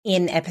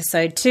In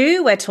episode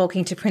 2, we're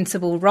talking to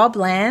Principal Rob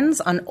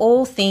Lands on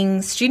all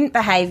things student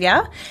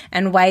behaviour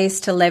and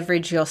ways to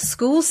leverage your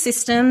school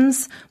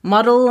systems,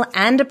 model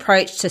and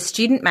approach to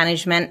student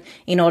management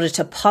in order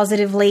to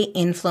positively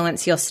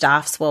influence your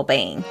staff's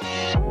wellbeing.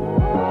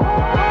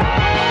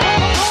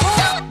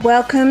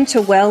 Welcome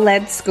to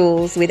Well-Led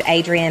Schools with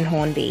Adrienne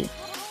Hornby.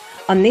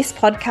 On this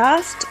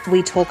podcast,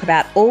 we talk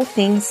about all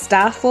things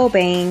staff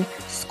wellbeing,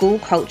 school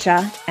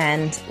culture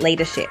and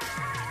leadership.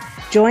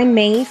 Join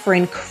me for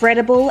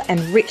incredible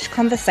and rich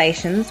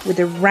conversations with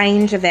a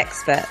range of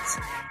experts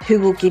who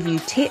will give you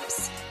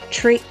tips,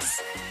 tricks,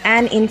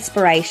 and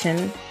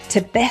inspiration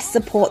to best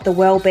support the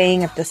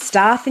well-being of the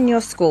staff in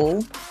your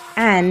school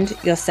and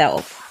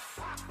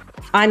yourself.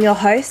 I'm your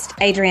host,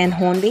 Adrienne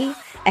Hornby,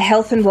 a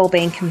health and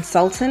wellbeing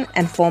consultant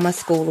and former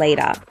school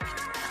leader.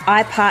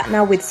 I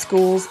partner with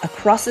schools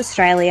across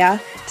Australia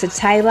to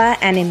tailor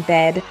and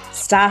embed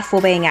staff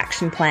wellbeing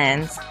action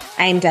plans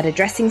aimed at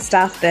addressing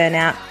staff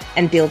burnout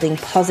and building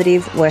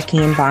positive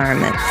working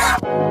environments.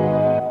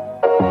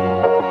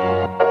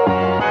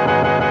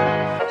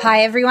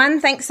 Hi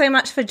everyone, thanks so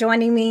much for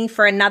joining me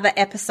for another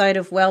episode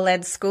of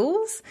Well-Led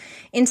Schools.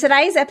 In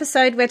today's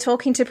episode, we're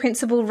talking to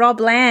Principal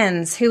Rob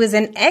Lands, who is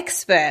an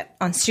expert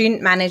on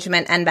student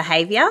management and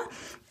behaviour,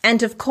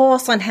 and of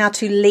course on how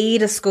to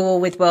lead a school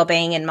with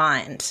wellbeing in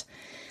mind.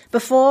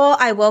 Before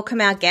I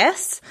welcome our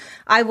guests,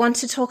 I want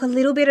to talk a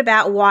little bit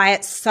about why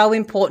it's so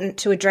important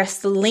to address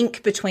the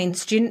link between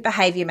student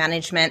behaviour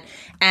management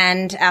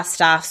and our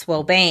staff's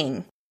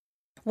wellbeing.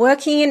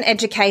 Working in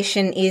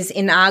education is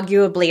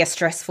inarguably a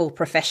stressful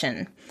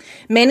profession.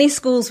 Many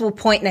schools will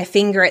point their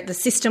finger at the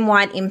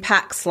system-wide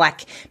impacts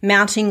like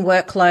mounting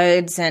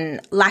workloads and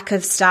lack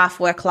of staff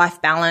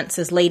work-life balance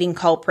as leading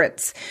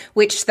culprits,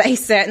 which they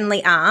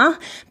certainly are.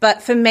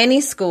 But for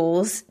many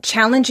schools,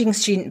 challenging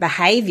student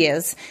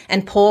behaviours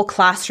and poor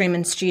classroom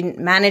and student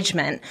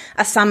management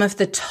are some of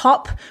the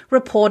top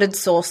reported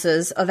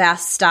sources of our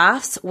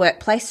staff's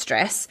workplace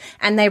stress,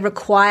 and they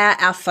require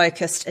our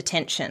focused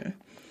attention.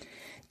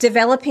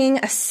 Developing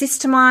a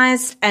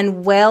systemised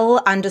and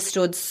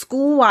well-understood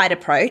school-wide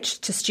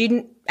approach to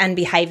student and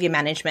behaviour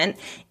management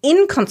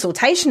in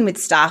consultation with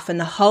staff and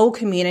the whole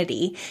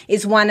community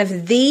is one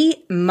of the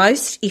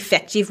most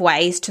effective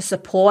ways to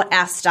support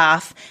our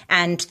staff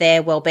and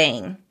their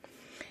wellbeing.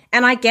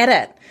 And I get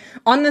it.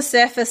 On the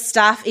surface,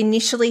 staff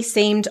initially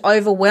seemed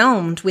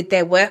overwhelmed with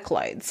their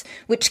workloads,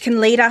 which can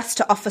lead us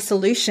to offer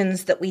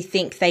solutions that we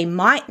think they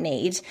might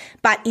need,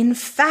 but in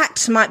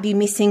fact might be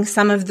missing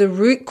some of the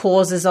root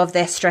causes of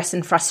their stress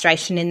and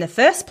frustration in the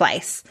first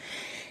place.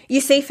 You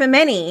see, for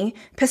many,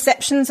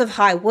 perceptions of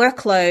high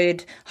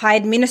workload, high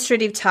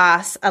administrative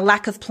tasks, a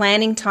lack of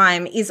planning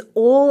time is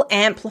all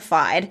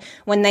amplified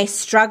when they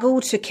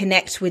struggle to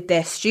connect with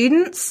their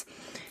students,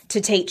 to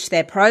teach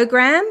their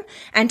program,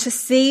 and to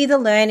see the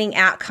learning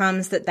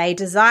outcomes that they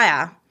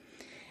desire.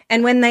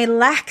 And when they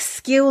lack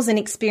skills and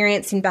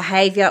experience in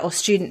behaviour or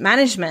student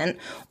management,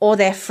 or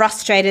they're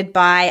frustrated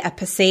by a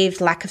perceived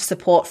lack of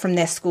support from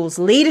their school's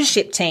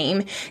leadership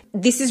team,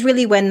 this is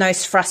really when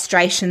those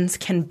frustrations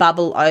can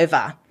bubble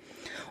over.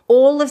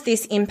 All of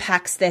this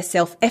impacts their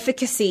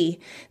self-efficacy,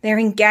 their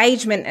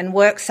engagement and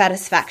work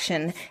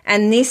satisfaction,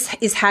 and this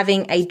is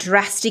having a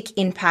drastic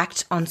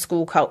impact on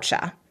school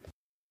culture.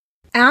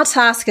 Our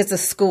task as a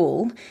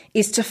school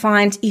is to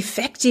find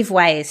effective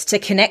ways to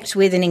connect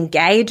with and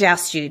engage our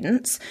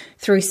students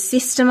through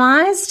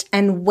systemised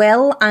and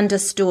well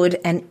understood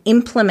and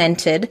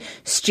implemented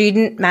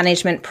student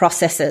management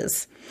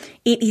processes.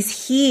 It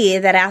is here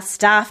that our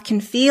staff can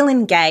feel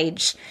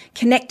engaged,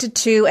 connected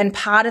to and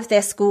part of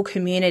their school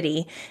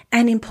community,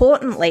 and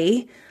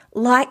importantly,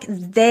 like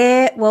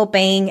their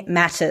wellbeing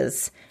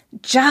matters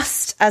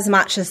just as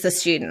much as the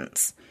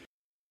students.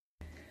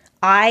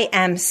 I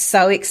am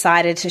so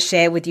excited to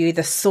share with you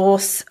the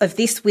source of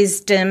this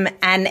wisdom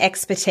and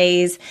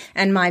expertise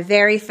and my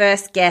very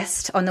first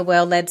guest on the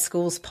Well-Led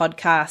Schools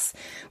podcast.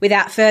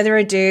 Without further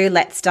ado,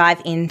 let's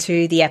dive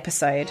into the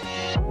episode.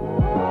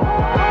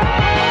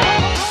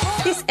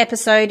 This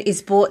episode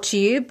is brought to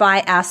you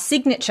by our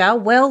signature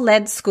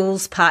Well-Led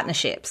Schools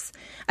partnerships,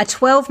 a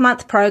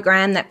 12-month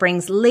program that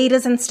brings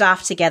leaders and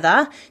staff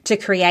together to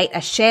create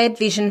a shared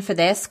vision for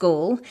their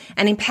school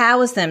and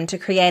empowers them to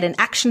create an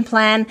action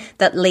plan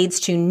that leads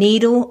to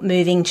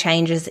needle-moving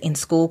changes in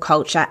school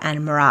culture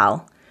and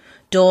morale.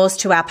 Doors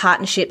to our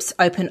partnerships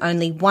open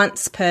only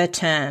once per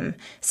term.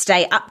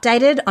 Stay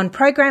updated on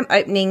program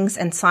openings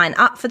and sign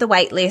up for the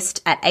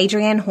waitlist at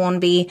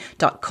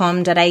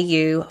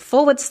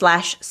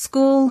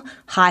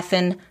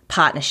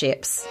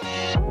adriennehornby.com.au/school-partnerships.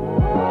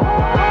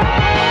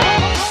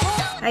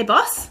 Hey,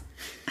 boss.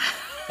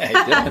 How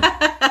you doing?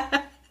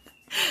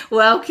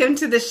 Welcome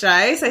to the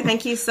show. So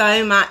thank you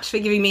so much for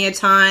giving me a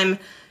time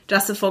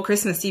just before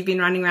Christmas. You've been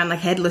running around like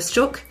headless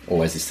chook.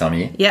 Always this time of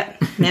year.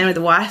 Yep. Man with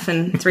a wife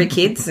and 3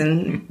 kids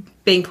and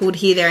being pulled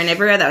here, there and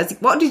everywhere.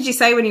 What did you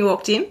say when you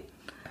walked in?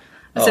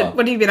 I said,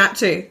 what have you been up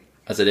to?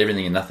 I said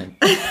everything and nothing.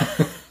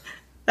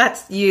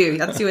 That's you.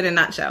 That's you in a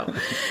nutshell.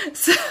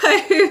 So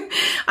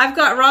I've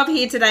got Rob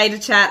here today to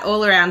chat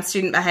all around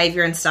student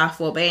behaviour and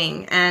staff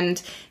wellbeing.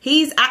 And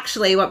he's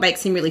actually, what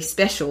makes him really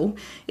special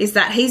is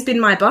that he's been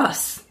my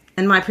boss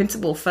and my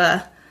principal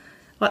for,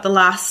 the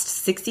last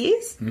 6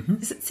 years? Mm-hmm.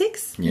 Is it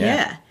 6?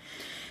 Yeah.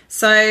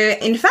 So,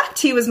 in fact,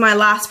 he was my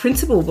last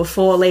principal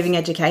before leaving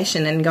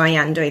education and going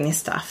out and doing this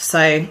stuff.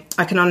 So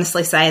I can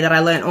honestly say that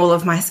I learnt all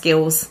of my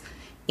skills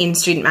in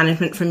student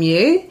management from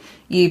you.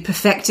 You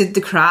perfected the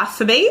craft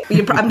for me.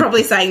 I'm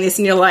probably saying this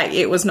and you're like,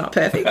 it was not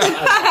perfect.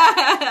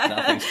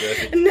 Nothing's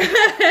perfect. No,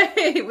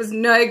 it was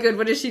no good.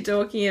 What is she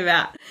talking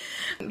about?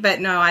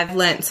 But no, I've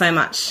learnt so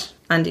much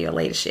under your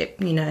leadership.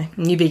 I'm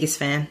your biggest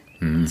fan.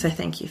 So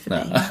thank you for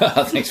being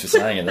here. Thanks for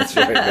saying it. That's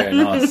very, very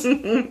nice.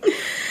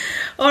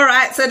 All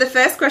right, so the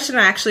first question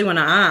I actually want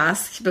to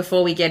ask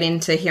before we get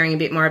into hearing a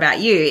bit more about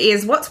you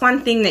is, what's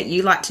one thing that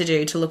you like to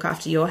do to look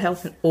after your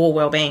health or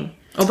well-being,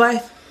 or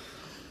both?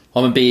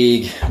 I'm a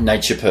big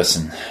nature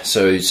person,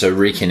 so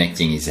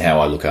reconnecting is how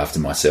I look after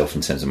myself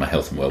in terms of my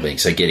health and well-being.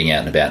 So getting out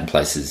and about in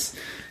places,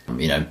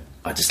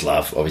 I just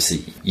love,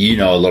 obviously,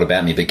 a lot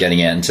about me, but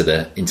getting out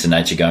into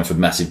nature, going for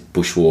massive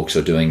bushwalks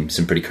or doing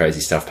some pretty crazy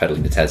stuff,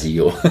 paddling to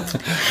Tassie or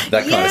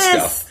that kind of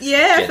stuff.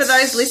 Yeah, for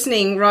those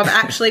listening, Rob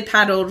actually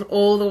paddled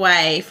all the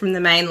way from the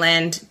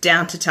mainland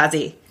down to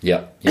Tassie.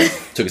 Yep.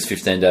 Took us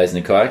 15 days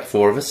in a kayak,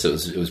 4 of us, so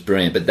it was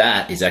brilliant. But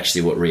that is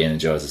actually what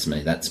re-energises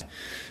me. That's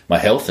my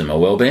health and my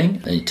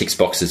well-being. And it ticks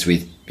boxes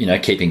with,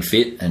 keeping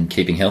fit and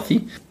keeping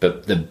healthy.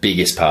 But the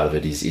biggest part of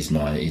it is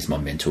my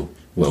mental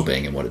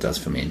well-being and what it does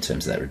for me in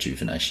terms of that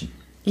rejuvenation.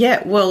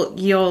 Yeah, well,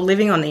 you're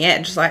living on the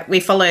edge. Like, we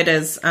followed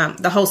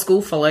the whole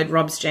school followed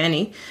Rob's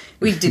journey.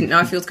 We didn't know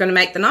if he was going to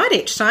make the night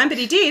each time, but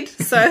he did.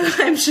 So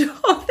I'm sure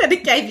that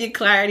it gave you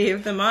clarity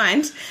of the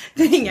mind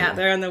being out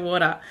there on the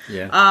water.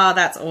 Yeah. Oh,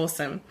 that's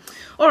awesome.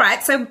 All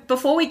right, so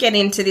before we get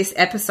into this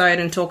episode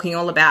and talking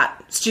all about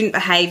student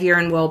behaviour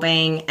and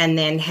wellbeing and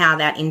then how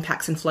that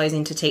impacts and flows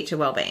into teacher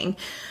wellbeing,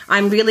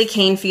 I'm really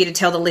keen for you to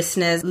tell the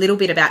listeners a little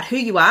bit about who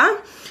you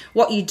are,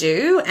 what you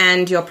do,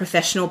 and your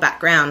professional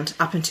background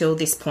up until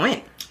this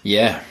point.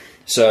 Yeah.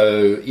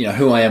 So,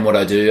 who I am, what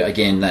I do,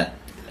 again, that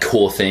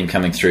core theme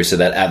coming through. So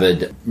that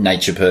avid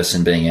nature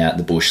person, being out in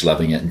the bush,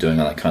 loving it and doing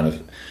all that kind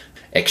of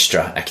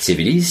extra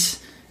activities.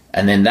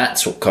 And then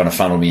that's what kind of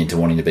funneled me into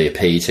wanting to be a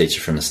PE teacher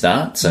from the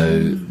start.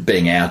 So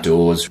being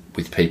outdoors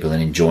with people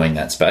and enjoying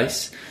that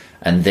space.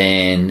 And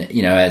then,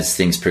 as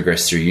things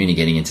progress through uni,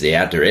 getting into the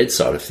outdoor ed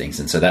side of things.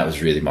 And so that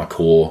was really my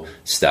core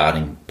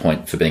starting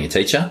point for being a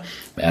teacher,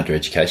 outdoor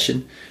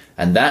education.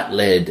 And that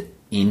led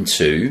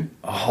into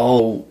a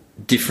whole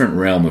different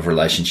realm of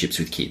relationships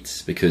with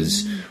kids,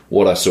 because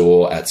what I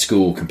saw at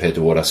school compared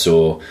to what I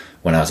saw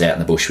when I was out in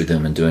the bush with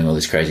them and doing all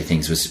these crazy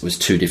things was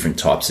two different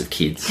types of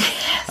kids.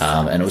 Yes,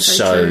 and it was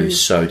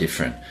so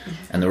different. Yes.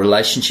 And the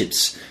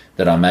relationships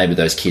that I made with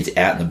those kids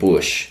out in the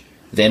bush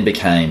then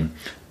became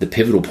the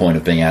pivotal point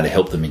of being able to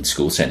help them in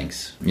school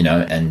settings,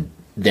 and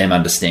them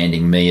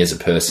understanding me as a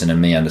person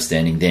and me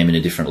understanding them in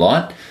a different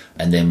light.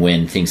 And then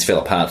when things fell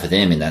apart for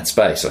them in that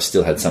space, I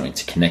still had something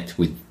to connect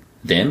with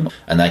them,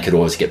 and they could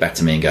always get back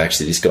to me and go,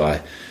 actually, this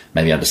guy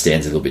maybe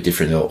understands a little bit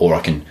differently, or I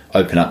can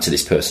open up to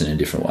this person in a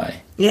different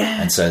way. Yeah.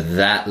 And so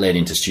that led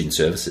into student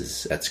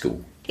services at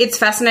school. It's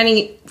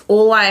fascinating.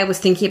 All I was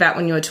thinking about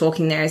when you were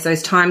talking there is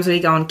those times where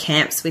you go on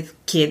camps with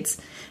kids,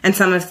 and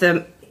some of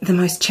the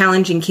most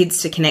challenging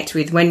kids to connect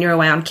with when you're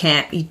away on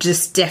camp, you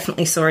just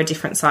definitely saw a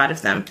different side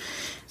of them.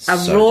 A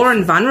raw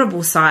and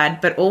vulnerable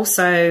side, but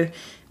also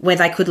where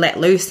they could let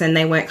loose and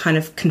they weren't kind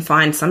of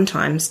confined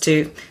sometimes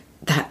to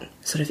that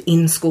sort of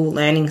in-school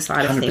learning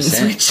side 100%. Of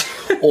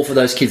things. Or for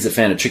those kids that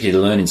found it tricky to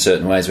learn in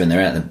certain ways when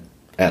they're out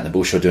in the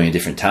bush or doing a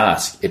different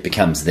task, it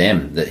becomes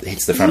them that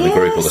hits the front of the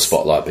group or the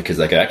spotlight, because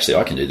they go, actually,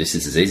 I can do this.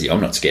 This is easy.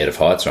 I'm not scared of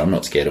heights, or I'm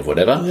not scared of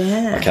whatever.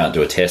 Yeah. I can't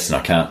do a test and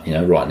I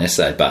can't, write an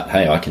essay, but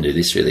hey, I can do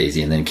this really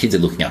easy. And then kids are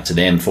looking up to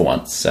them for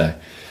once. So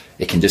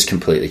it can just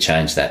completely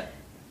change that,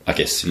 I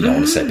guess, you don't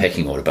want to say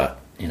pecking order, but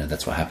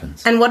that's what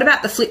happens. And what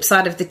about the flip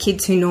side of the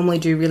kids who normally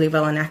do really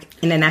well in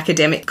an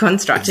academic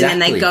construct, Exactly.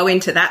 and then they go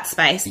into that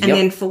space, and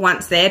then for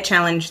once they're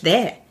challenged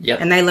there,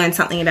 and they learn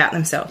something about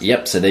themselves.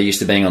 Yep, so they're used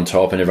to being on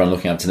top and everyone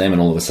looking up to them,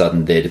 and all of a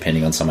sudden they're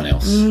depending on someone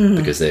else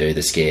because they're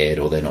either scared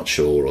or they're not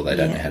sure or they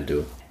don't know how to do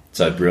it.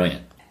 So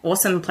brilliant.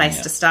 Awesome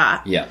place to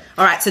start. Yeah.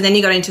 All right, so then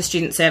you got into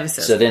student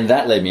services. So then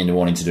that led me into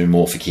wanting to do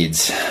more for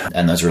kids,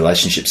 and those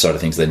relationship side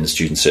of things led into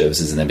student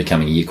services, and then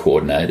becoming a year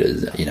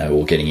coordinator,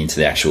 or getting into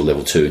the actual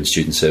level 2 in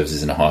student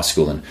services in a high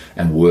school,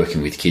 and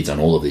working with kids on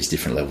all of these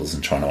different levels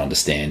and trying to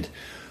understand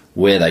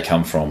where they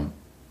come from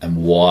and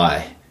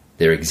why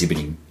they're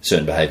exhibiting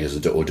certain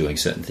behaviours or doing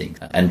certain things,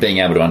 and being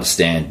able to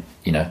understand,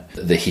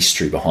 the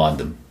history behind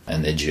them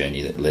and their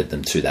journey that led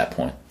them to that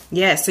point.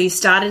 Yeah, so you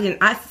started in,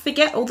 I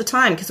forget all the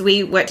time because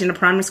we worked in a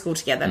primary school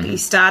together, but you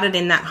started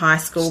in that high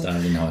school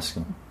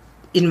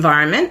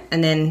environment,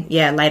 and then,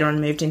 later on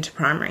moved into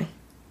primary.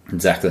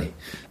 Exactly.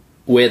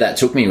 Where that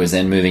took me was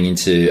then moving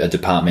into a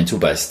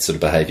departmental-based sort of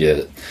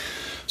behaviour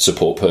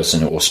support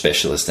person or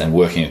specialist, and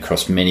working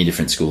across many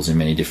different schools in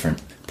many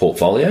different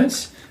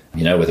portfolios.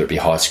 whether it be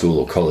high school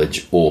or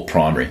college or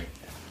primary.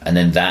 And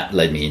then that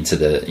led me into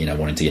the,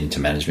 wanting to get into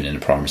management in a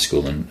primary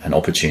school and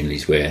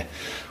opportunities where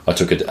I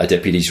took a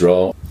deputy's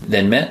role,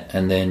 then met,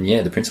 and then,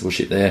 the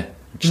principalship there,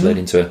 which led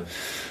into,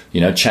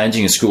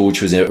 changing a school,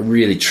 which was a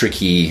really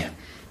tricky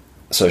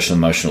social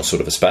emotional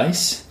sort of a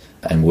space,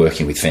 and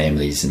working with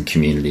families and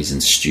communities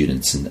and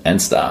students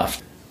and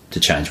staff to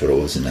change what it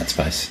was in that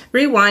space.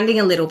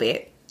 Rewinding a little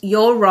bit,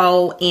 your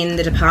role in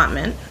the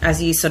department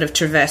as you sort of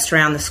traversed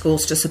around the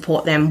schools to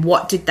support them,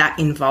 what did that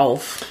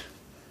involve?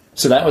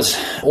 So that was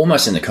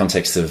almost in the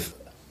context of,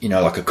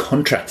 like a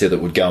contractor that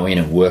would go in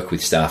and work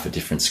with staff at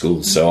different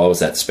schools. So I was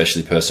that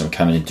specialty person who would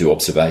come in and do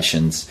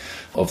observations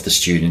of the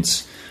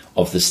students,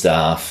 of the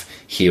staff,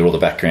 hear all the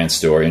background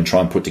story and try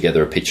and put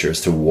together a picture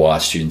as to why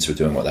students were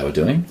doing what they were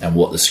doing and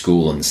what the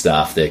school and the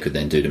staff there could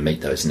then do to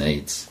meet those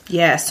needs.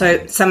 Yeah,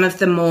 so some of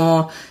the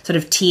more sort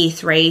of Tier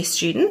 3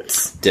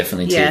 students.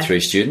 Definitely Tier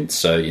 3 students,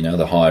 so,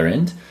 the higher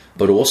end,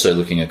 but also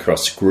looking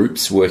across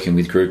groups, working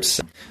with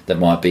groups that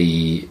might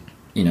be,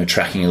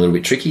 tracking a little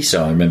bit tricky.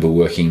 So I remember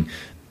working,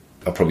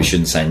 I probably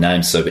shouldn't say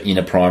names, but in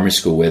a primary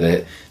school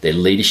where their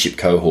leadership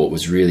cohort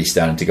was really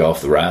starting to go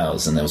off the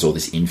rails and there was all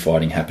this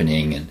infighting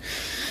happening and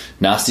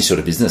nasty sort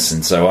of business.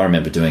 And so I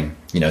remember doing,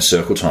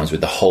 circle times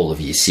with the whole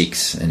of Year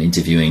 6 and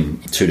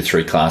interviewing 2 to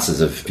 3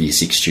 classes of Year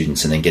 6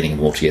 students and then getting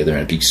them all together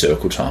in a big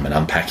circle time and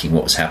unpacking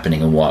what was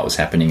happening and why it was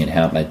happening and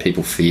how it made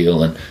people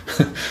feel and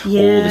all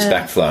this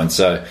backflow. And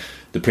so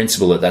the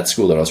principal at that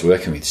school that I was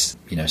working with,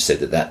 said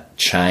that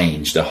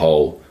changed the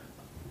whole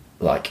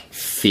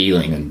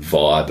feeling and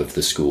vibe of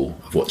the school,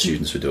 of what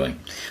students were doing.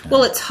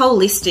 Well, it's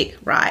holistic,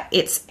 right?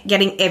 It's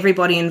getting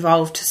everybody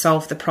involved to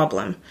solve the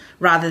problem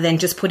rather than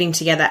just putting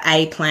together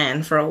a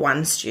plan for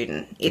one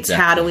student. It's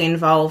how do we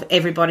involve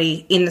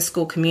everybody in the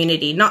school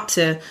community, not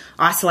to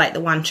isolate the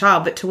one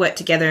child, but to work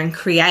together and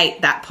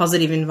create that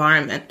positive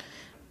environment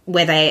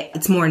where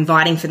it's more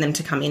inviting for them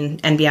to come in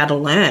and be able to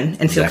learn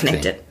and feel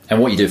connected. And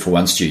what you do for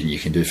one student, you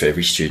can do for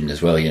every student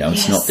as well.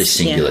 It's not this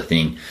singular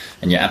thing.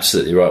 And you're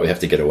absolutely right. We have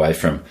to get away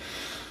from,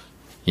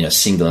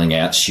 singling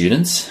out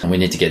students. And we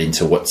need to get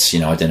into what's,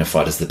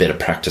 identified as the better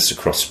practice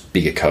across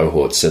bigger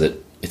cohorts so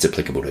that it's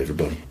applicable to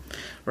everybody.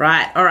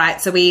 Right. All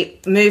right. So we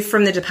moved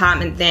from the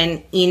department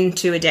then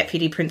into a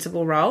deputy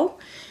principal role.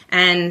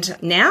 And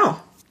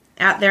now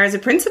out there as a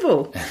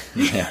principal.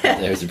 There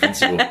as a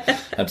principal.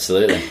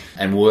 Absolutely.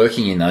 And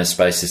working in those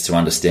spaces to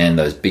understand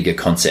those bigger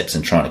concepts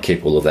and trying to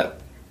keep all of that,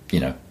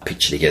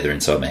 picture together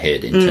inside my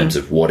head in terms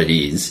of what it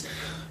is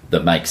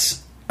that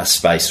makes a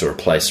space or a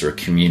place or a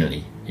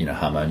community,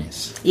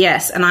 harmonious.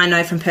 Yes, and I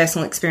know from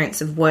personal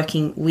experience of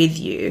working with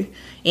you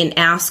in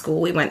our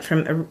school, we went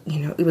from,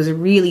 it was a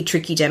really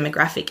tricky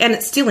demographic, and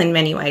it still in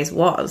many ways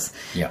was,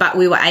 but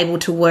we were able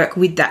to work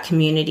with that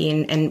community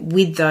and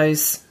with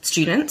those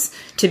students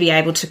to be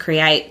able to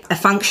create a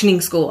functioning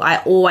school. I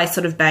always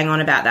sort of bang on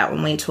about that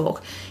when we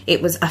talk.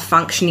 It was a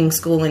functioning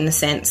school in the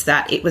sense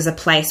that it was a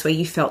place where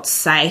you felt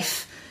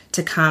safe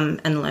to come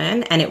and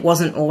learn, and it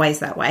wasn't always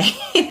that way.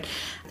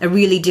 A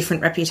really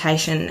different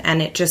reputation,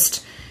 and it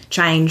just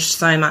changed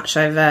so much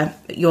over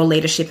your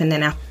leadership and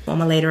then our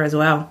former leader as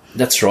well.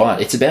 That's right.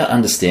 It's about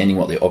understanding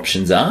what the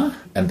options are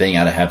and being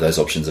able to have those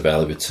options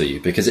available to you.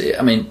 Because,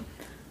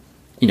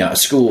 a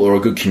school or a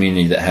good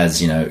community that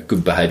has,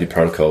 good behaviour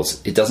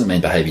protocols, it doesn't mean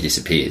behaviour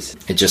disappears.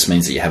 It just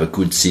means that you have a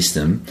good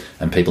system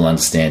and people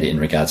understand it in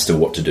regards to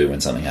what to do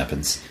when something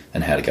happens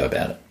and how to go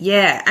about it.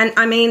 Yeah, and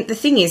the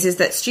thing is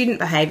that student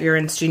behaviour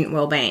and student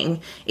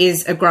wellbeing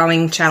is a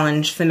growing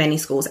challenge for many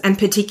schools, and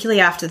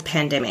particularly after the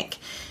pandemic.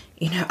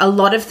 A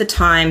lot of the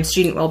time,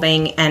 student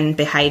wellbeing and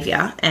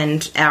behaviour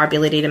and our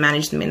ability to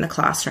manage them in the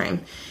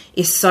classroom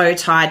is so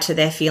tied to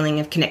their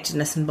feeling of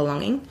connectedness and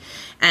belonging.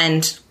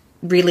 And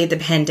really the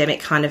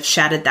pandemic kind of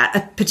shattered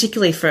that,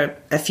 particularly for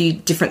a few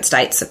different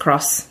states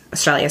across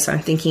Australia. So I'm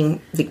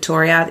thinking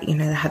Victoria, they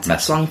had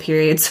such long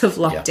periods of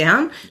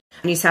lockdown. Yeah.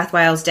 New South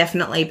Wales,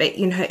 definitely. But,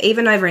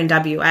 even over in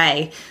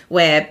WA,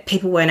 where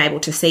people weren't able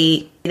to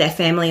see their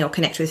family or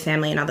connect with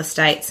family in other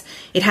states,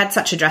 it had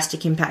such a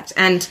drastic impact.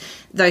 And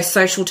those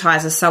social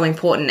ties are so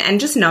important.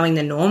 And just knowing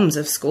the norms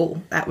of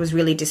school, that was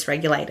really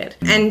dysregulated.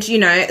 And,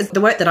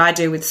 the work that I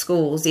do with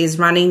schools is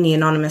running the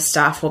anonymous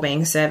staff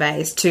wellbeing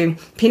surveys to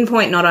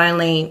pinpoint not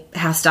only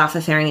how staff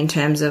are faring in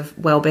terms of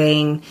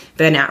wellbeing,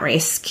 burnout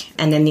risk,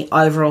 and then the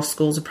overall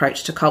school's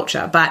approach to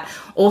culture, but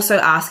also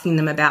asking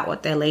them about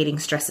what their leading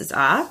stresses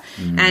are.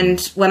 And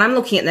when I'm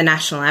looking at the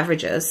national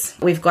averages,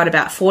 we've got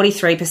about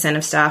 43%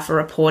 of staff are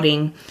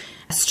reporting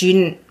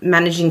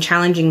managing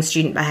challenging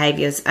student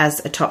behaviours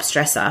as a top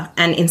stressor.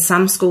 And in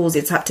some schools,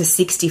 it's up to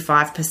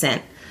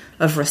 65%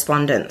 of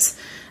respondents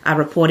are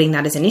reporting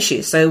that as an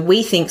issue. So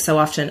we think so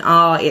often,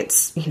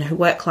 it's,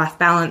 work-life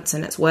balance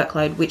and it's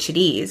workload, which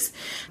it is.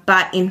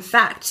 But in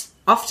fact,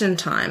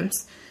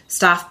 oftentimes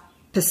staff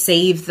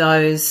perceive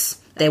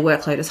their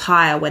workload is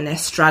higher when they're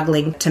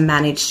struggling to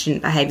manage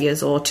student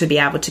behaviours or to be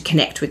able to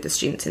connect with the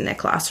students in their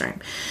classroom.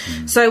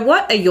 So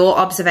what are your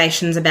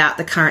observations about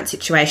the current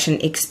situation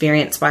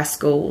experienced by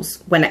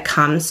schools when it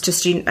comes to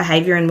student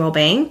behaviour and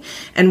wellbeing?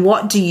 And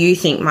what do you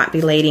think might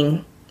be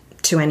leading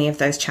to any of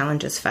those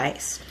challenges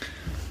faced?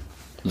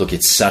 Look,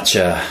 it's such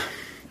a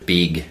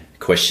big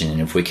question,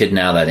 and if we could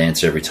nail that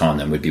answer every time,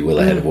 then we'd be well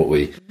ahead of what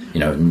we,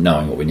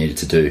 knowing what we needed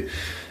to do.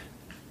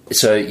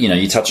 So,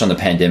 you touch on the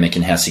pandemic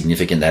and how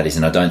significant that is,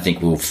 and I don't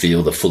think we'll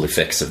feel the full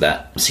effects of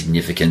that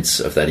significance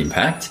of that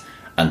impact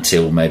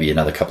until maybe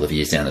another couple of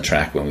years down the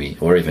track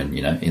or even,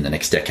 in the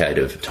next decade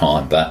of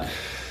time. But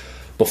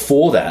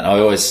before that, I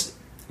always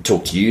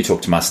talk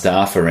to my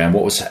staff around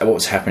what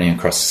was happening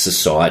across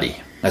society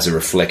as a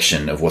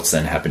reflection of what's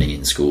then happening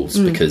in schools,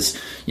 because,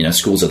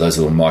 schools are those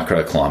little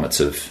microclimates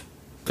of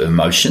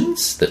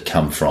emotions that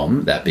come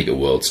from that bigger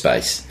world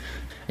space.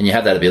 And you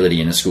have that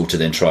ability in a school to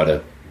then try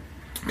to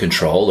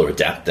control or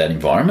adapt that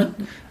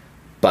environment,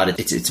 but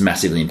it's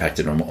massively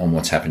impacted on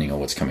what's happening or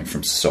what's coming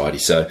from society.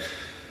 So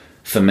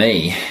for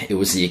me, it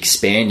was the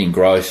expanding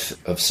growth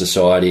of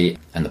society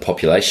and the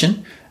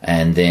population,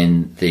 and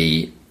then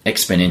the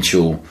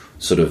exponential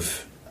sort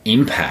of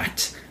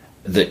impact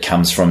that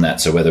comes from that.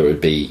 So whether it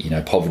would be,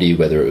 poverty,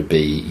 whether it would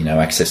be,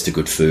 access to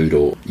good food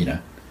or,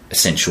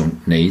 essential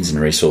needs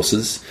and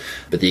resources,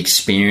 but the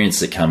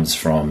experience that comes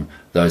from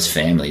those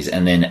families.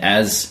 And then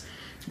as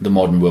the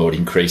modern world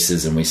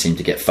increases and we seem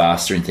to get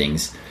faster in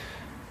things,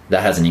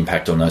 that has an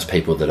impact on those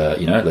people that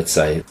are, let's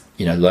say,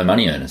 low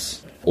money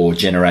earners, or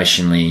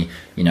generationally,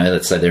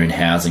 let's say they're in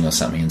housing or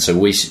something. And so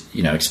we,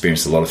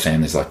 experienced a lot of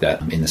families like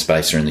that in the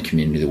space or in the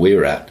community that we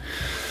were at.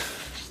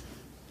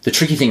 The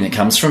tricky thing that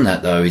comes from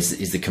that, though,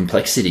 is the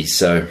complexity.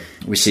 So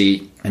we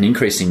see an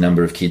increasing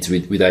number of kids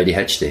with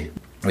ADHD.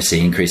 We see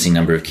an increasing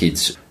number of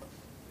kids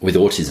with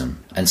autism.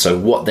 And so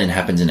what then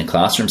happens in a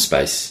classroom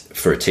space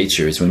for a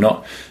teacher is we're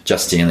not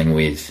just dealing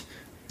with,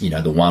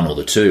 the one or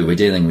the two. We're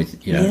dealing with,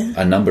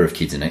 a number of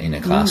kids in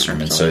a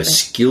classroom. And so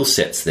skill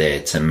sets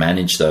there to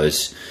manage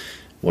those,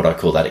 what I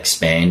call that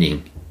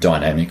expanding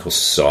dynamic or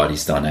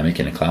society's dynamic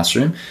in a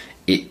classroom,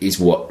 it is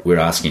what we're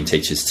asking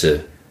teachers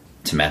to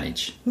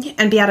manage. Yeah,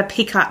 and be able to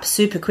pick up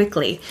super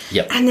quickly.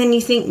 Yep. And then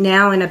you think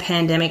now in a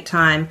pandemic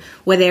time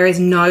where there is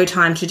no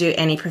time to do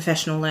any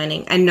professional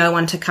learning and no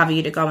one to cover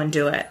you to go and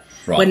do it.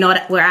 Right.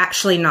 We're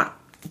actually not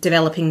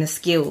developing the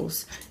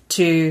skills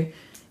to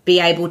be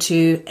able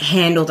to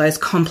handle those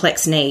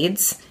complex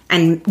needs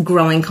and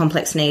growing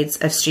complex needs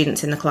of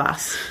students in the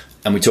class.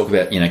 And we talk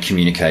about,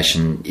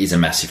 communication is a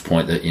massive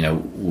point that,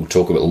 we'll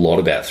talk a lot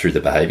about through the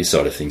behaviour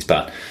side of things,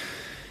 but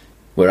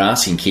we're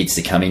asking kids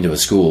to come into a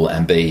school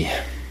and be,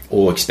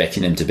 or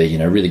expecting them to be,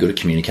 really good at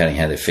communicating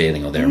how they're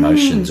feeling or their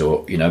emotions, or,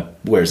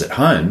 whereas at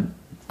home,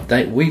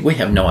 we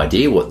have no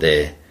idea what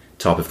their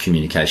type of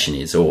communication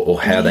is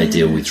or how they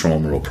deal with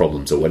trauma or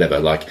problems or whatever.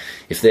 Like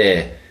if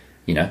their,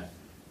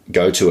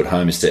 go-to at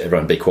home is to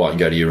everyone be quiet and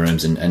go to your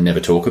rooms and never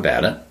talk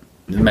about it,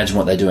 imagine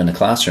what they do in the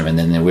classroom, and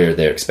then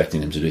they're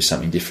expecting them to do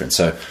something different.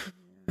 So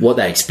what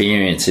they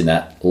experience in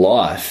that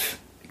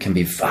life can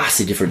be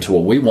vastly different to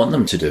what we want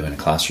them to do in a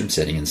classroom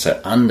setting. And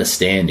so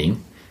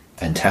understanding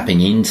and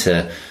tapping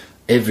into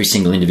every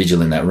single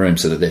individual in that room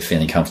so that they're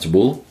feeling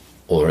comfortable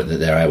or that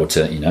they're able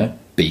to,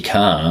 be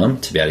calm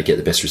to be able to get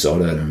the best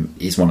result out of them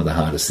is one of the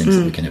hardest things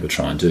that we can ever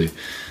try and do.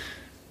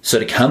 So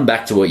to come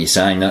back to what you're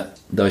saying, that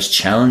those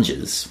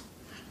challenges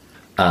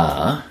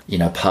are,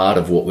 part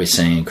of what we're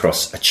seeing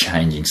across a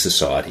changing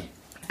society.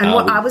 And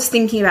what I was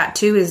thinking about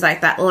too is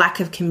like that lack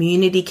of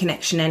community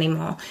connection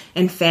anymore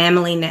and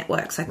family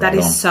networks. Like that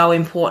is so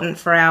important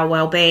for our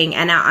well-being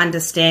and our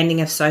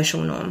understanding of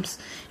social norms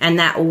and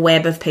that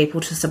web of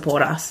people to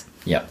support us.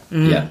 Yeah,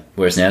 yeah.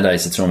 Whereas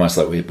nowadays it's almost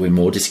like we're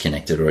more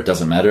disconnected, or it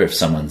doesn't matter if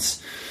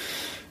someone's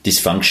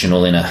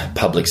dysfunctional in a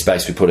public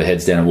space, we put our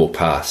heads down and walk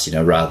past,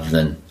 rather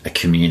than a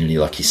community,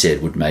 like you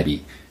said, would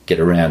maybe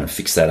get around and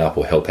fix that up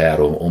or help out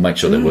or make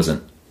sure there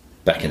wasn't,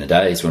 back in the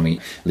days when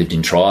we lived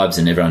in tribes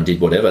and everyone did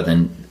whatever,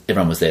 then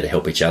everyone was there to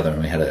help each other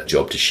and we had a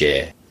job to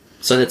share.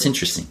 So that's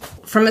interesting.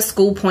 From a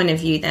school point of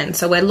view then,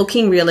 so we're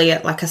looking really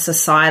at like a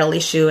societal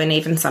issue and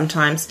even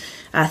sometimes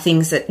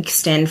things that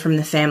extend from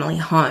the family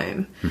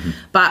home.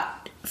 But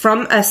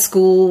from a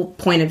school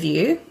point of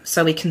view,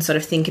 so we can sort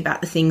of think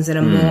about the things that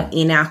are more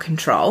in our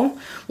control,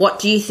 what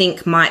do you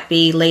think might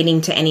be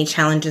leading to any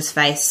challenges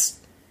faced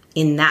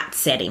in that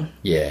setting?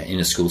 Yeah, in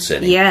a school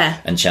setting.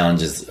 Yeah. And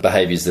challenges,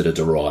 behaviours that are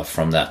derived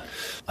from that.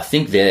 I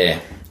think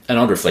and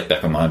I'd reflect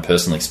back on my own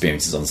personal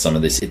experiences on some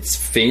of this, it's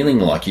feeling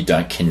like you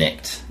don't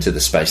connect to the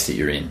space that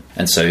you're in.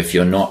 And so if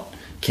you're not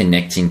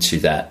connecting to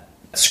that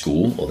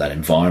school or that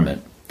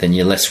environment, then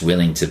you're less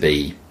willing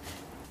to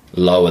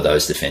lower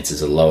those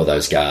defences or lower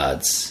those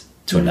guards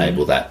to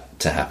enable that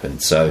to happen.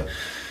 So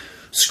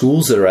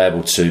schools that are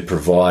able to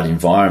provide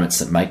environments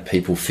that make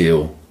people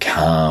feel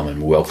calm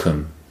and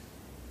welcome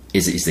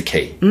is the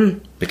key.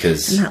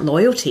 Because and that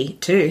loyalty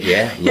too.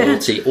 Yeah,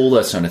 loyalty, all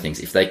those kind of things.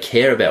 If they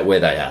care about where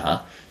they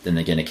are, then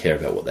they're going to care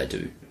about what they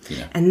do.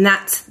 And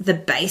that's the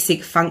basic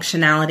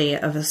functionality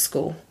of a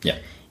school. Yeah.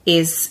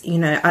 Is,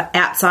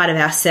 outside of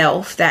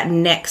ourself, that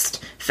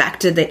next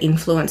factor that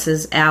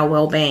influences our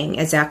well-being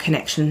is our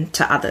connection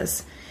to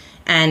others.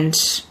 And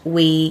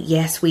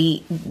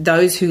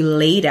those who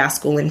lead our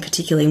school in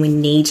particular, we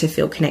need to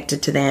feel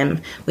connected to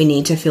them. We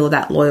need to feel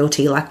that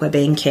loyalty, like we're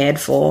being cared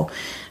for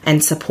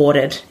and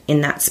supported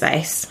in that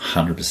space.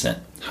 100%.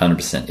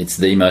 100%. It's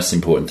the most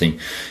important thing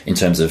in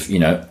terms of,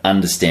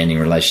 understanding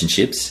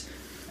relationships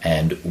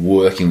and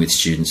working with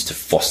students to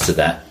foster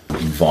that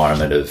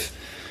environment of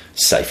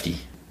safety,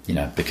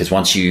 because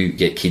once you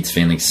get kids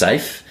feeling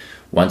safe,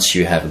 once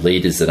you have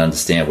leaders that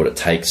understand what it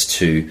takes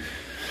to,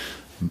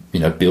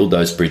 build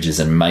those bridges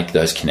and make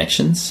those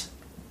connections,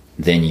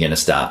 then you're going to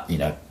start,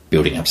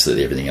 building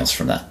absolutely everything else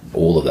from that.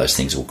 All of those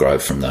things will grow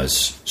from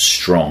those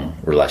strong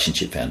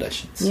relationship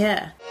foundations.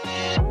 Yeah.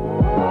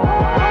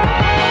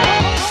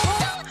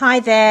 Hi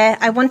there.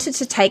 I wanted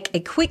to take a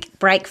quick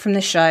break from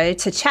the show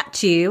to chat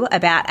to you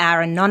about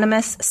our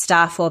anonymous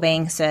staff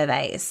wellbeing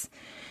surveys.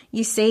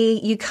 You see,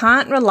 you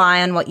can't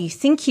rely on what you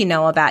think you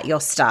know about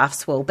your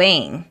staff's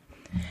wellbeing.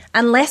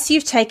 Unless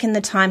you've taken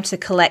the time to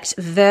collect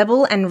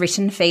verbal and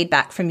written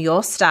feedback from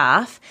your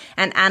staff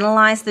and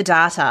analyse the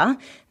data,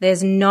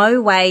 there's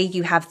no way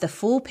you have the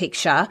full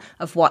picture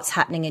of what's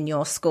happening in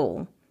your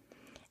school.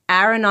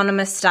 Our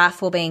anonymous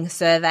staff wellbeing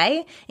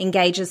survey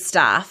engages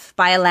staff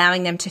by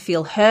allowing them to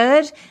feel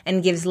heard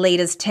and gives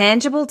leaders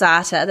tangible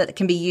data that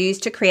can be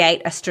used to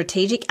create a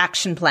strategic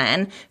action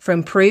plan for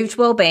improved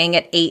wellbeing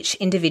at each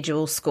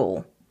individual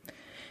school.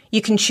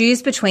 You can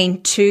choose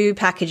between two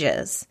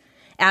packages.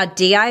 Our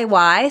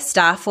DIY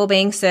staff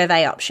wellbeing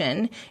survey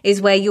option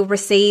is where you'll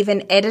receive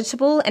an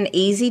editable and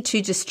easy to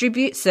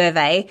distribute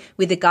survey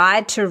with a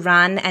guide to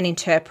run and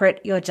interpret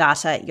your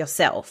data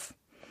yourself.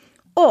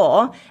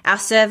 Or our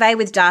survey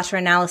with data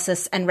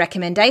analysis and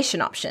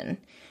recommendation option.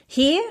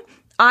 Here,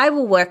 I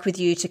will work with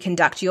you to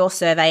conduct your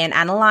survey and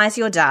analyse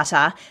your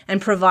data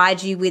and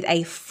provide you with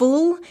a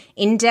full,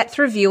 in-depth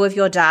review of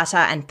your data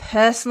and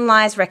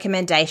personalised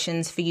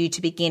recommendations for you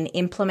to begin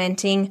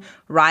implementing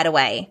right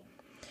away.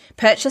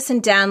 Purchase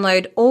and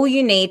download all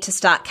you need to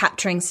start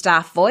capturing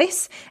staff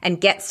voice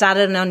and get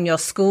started on your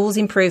school's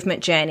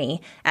improvement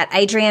journey at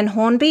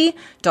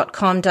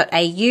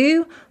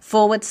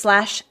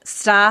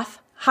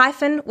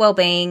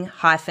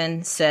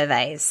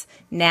adriennehornby.com.au/staff-wellbeing-surveys.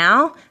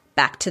 Now,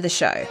 back to the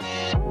show.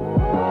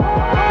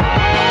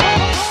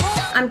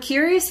 I'm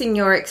curious, in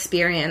your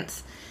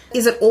experience,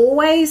 is it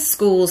always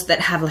schools that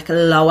have like a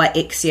lower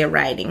ICSIA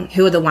rating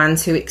who are the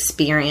ones who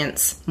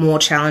experience more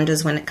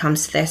challenges when it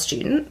comes to their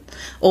student?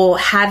 Or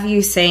have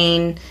you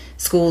seen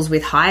schools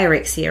with higher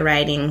ICSIA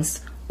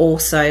ratings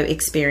also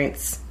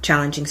experience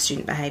challenging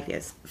student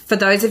behaviours? For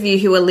those of you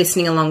who are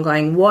listening along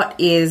going, what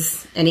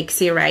is an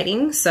ICSIA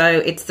rating? So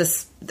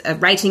it's a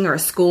rating or a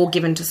score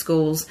given to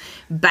schools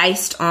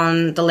based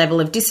on the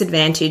level of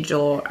disadvantage,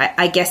 or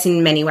I guess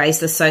in many ways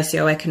the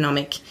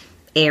socioeconomic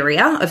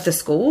area of the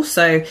school.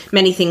 So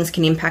many things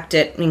can impact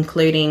it,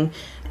 including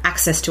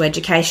access to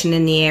education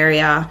in the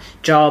area,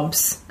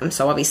 jobs.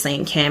 So obviously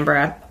in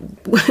Canberra,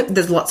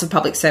 there's lots of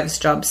public service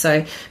jobs.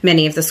 So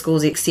many of the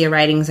schools' ICSIA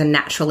ratings are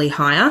naturally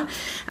higher.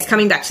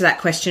 Coming back to that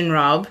question,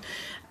 Rob,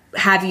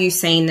 have you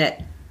seen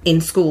that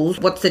in schools?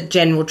 What's the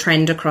general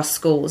trend across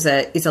schools?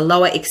 Is a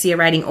lower ICSIA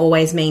rating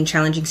always mean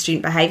challenging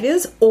student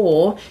behaviours,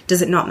 or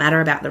does it not matter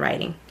about the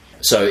rating?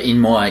 So in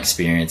my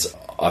experience,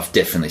 I've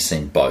definitely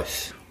seen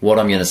both. What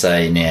I'm going to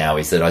say now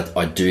is that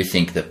I do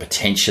think that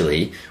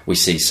potentially we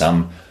see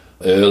some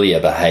earlier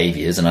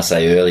behaviours, and I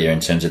say earlier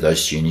in terms of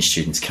those junior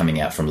students coming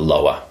out from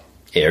lower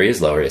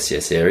areas, lower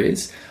SES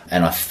areas,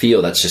 and I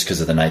feel that's just because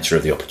of the nature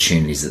of the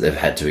opportunities that they've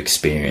had to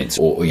experience,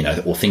 or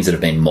things that have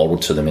been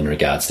modelled to them in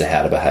regards to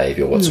how to behave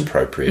or what's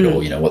appropriate,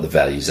 or what the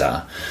values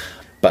are.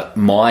 But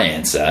my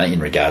answer in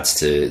regards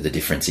to the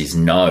difference is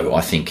no. I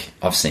think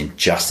I've seen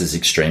just as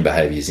extreme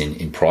behaviours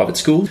in private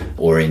schools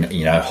or in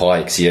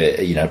high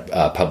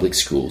ICSIA public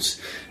schools.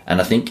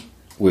 And I think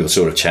we were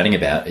sort of chatting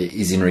about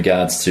is in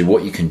regards to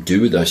what you can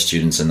do with those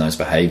students and those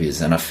behaviours.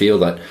 And I feel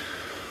that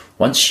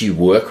once you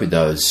work with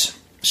those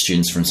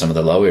students from some of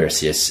the lower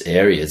SES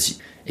areas,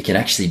 it can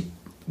actually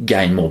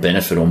gain more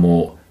benefit or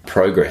more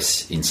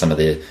progress in some of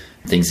the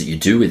things that you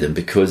do with them,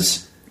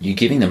 because you're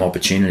giving them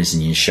opportunities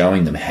and you're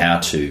showing them how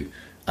to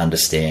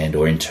understand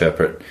or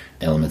interpret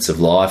elements of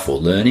life or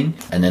learning,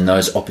 and then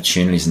those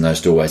opportunities and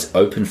those doorways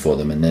open for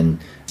them, and then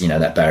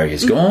that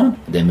barrier's gone.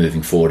 They're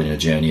moving forward in a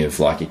journey of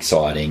like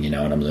exciting, and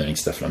I'm learning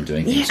stuff and I'm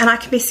doing things. And I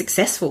can be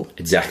successful.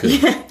 Exactly.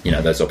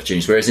 Those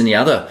opportunities. Whereas in the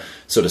other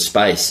sort of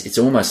space, it's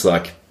almost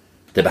like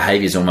the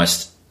behaviour's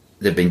almost,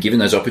 they've been given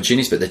those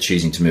opportunities, but they're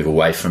choosing to move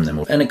away from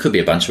them. And it could be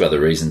a bunch of other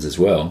reasons as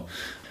well.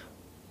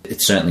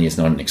 It certainly is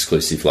not an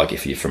exclusive, like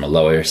if you're from a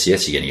lower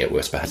SES, you're going to get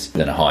worse behaviour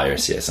than a higher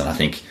SES. And I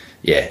think,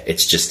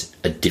 it's just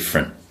a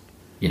different,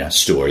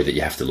 story that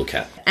you have to look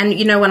at. And,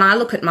 when I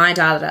look at my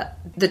data,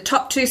 the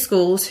top two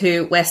schools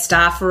where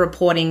staff are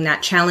reporting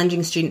that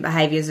challenging student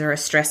behaviours are a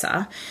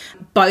stressor,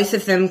 both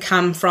of them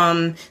come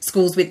from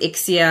schools with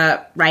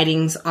ICSIA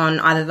ratings on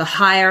either the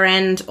higher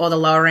end or the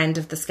lower end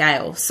of the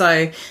scale.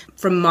 So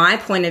from my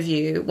point of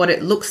view, what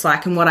it looks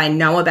like and what I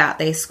know about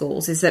these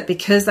schools is that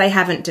because they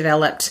haven't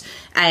developed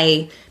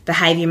a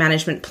behaviour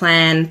management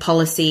plan,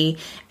 policy,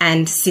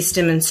 and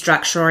system and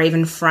structure, or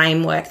even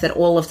framework that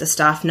all of the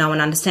staff know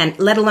and understand,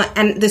 let alone,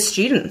 and the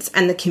students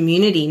and the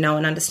community know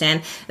and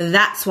understand.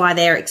 That's why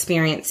they're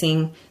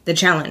experiencing the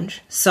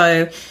challenge.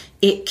 So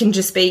it can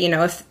just be,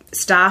 if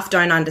staff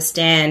don't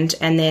understand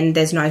and then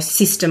there's no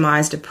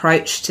systemised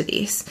approach to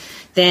this,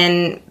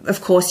 then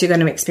of course you're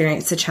going to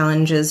experience the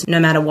challenges no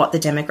matter what the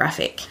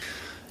demographic.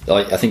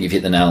 I think you've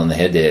hit the nail on the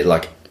head there.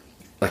 Like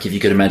if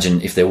you could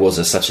imagine if there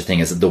was such a thing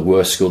as the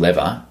worst school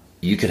ever,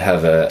 you could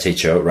have a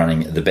teacher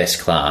running the best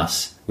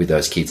class with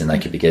those kids and they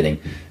could be getting,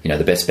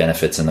 the best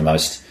benefits and the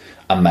most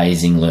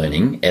amazing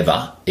learning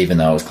ever, even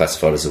though it was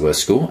classified as the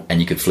worst school.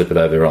 And you could flip it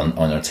over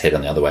on its head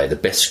on the other way. The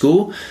best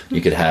school,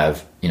 you could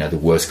have, the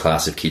worst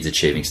class of kids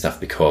achieving stuff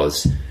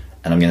because,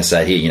 and I'm going to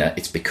say here,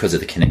 it's because of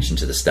the connection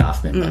to the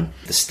staff member.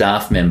 The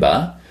staff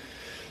member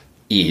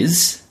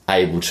is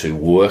able to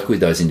work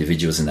with those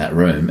individuals in that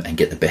room and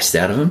get the best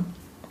out of them,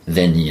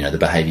 then, the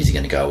behaviours are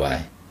going to go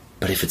away.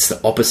 But if it's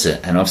the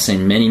opposite, and I've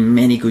seen many,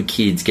 many good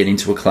kids get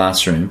into a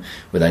classroom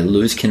where they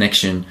lose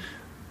connection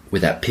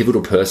with that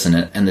pivotal person,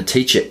 and the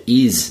teacher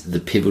is the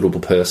pivotal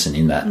person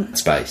in that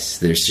space.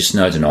 There's just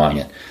no denying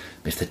it.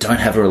 If they don't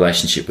have a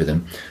relationship with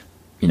them,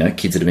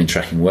 kids that have been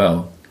tracking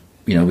well,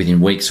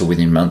 within weeks or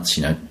within months,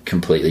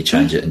 completely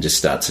change it and just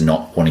start to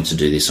not wanting to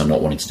do this or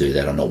not wanting to do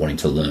that or not wanting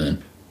to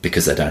learn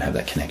because they don't have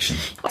that connection.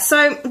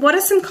 So what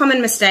are some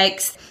common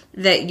mistakes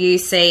that you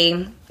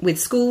see with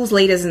schools,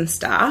 leaders and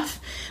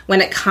staff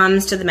when it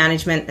comes to the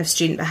management of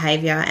student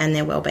behaviour and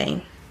their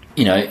wellbeing?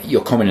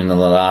 Your comment in the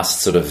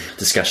last sort of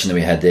discussion that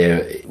we had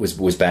there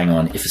was bang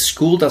on. If a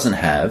school doesn't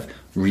have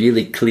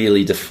really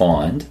clearly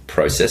defined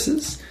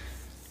processes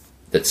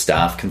that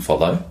staff can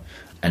follow,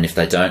 and if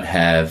they don't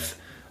have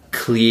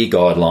clear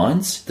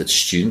guidelines that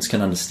students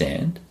can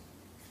understand,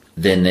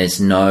 then there's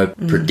no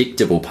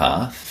predictable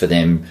path for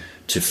them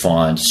to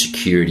find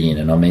security in,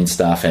 and I mean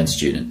staff and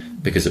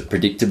student, because a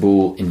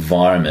predictable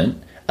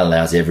environment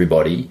allows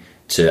everybody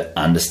to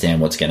understand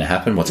what's going to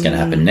happen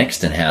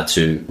next, and how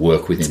to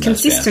work within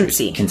those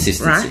boundaries.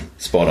 Consistency, right?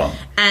 Spot on.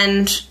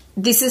 And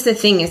this is the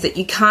thing, is that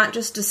you can't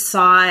just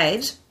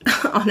decide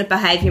on a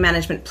behaviour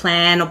management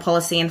plan or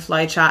policy and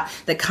flowchart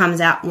that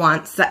comes out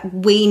once. That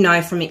we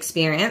know from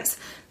experience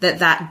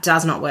that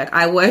does not work.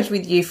 I worked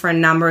with you for a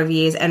number of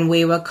years and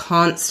we were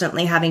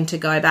constantly having to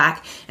go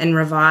back and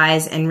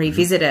revise and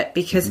revisit it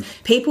because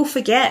people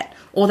forget,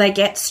 or they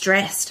get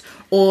stressed,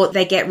 or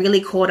they get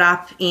really caught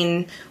up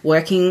in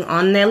working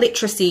on their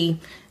literacy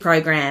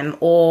program,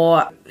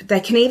 or they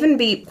can even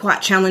be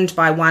quite challenged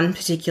by one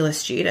particular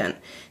student,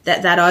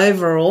 that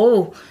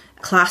overall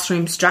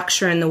classroom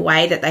structure and the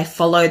way that they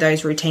follow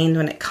those routines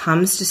when it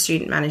comes to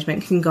student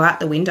management can go out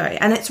the window.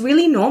 And it's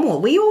really normal.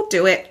 We all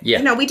do it.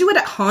 Yeah. We do it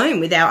at home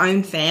with our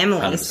own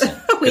families.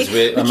 Because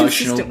we're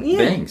emotional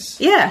beings.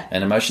 Yeah.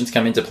 And emotions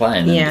come into play,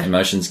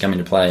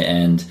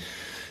 and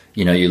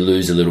you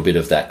lose a little bit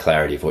of that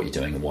clarity of what you're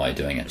doing and why you're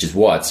doing it, which is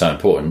why it's so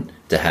important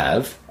to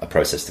have a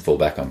process to fall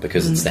back on,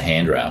 because it's the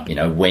handrail,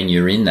 when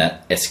you're in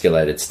that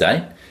escalated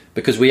state,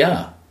 because we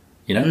are,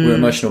 we're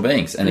emotional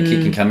beings, and a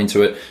kid can come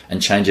into it and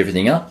change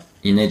everything up.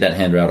 You need that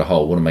handrail to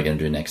hold. What am I going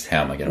to do next?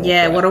 How am I going to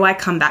walk what do I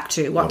come back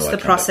to? What's the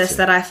process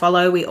that I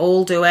follow? We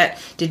all do it.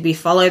 Did we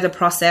follow the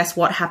process?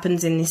 What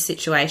happens in this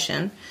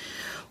situation?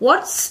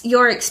 What's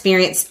your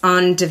experience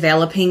on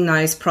developing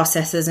those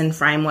processes and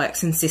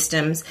frameworks and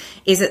systems?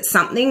 Is it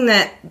something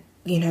that,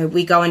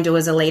 we go and do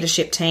as a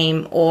leadership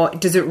team, or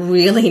does it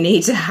really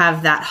need to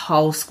have that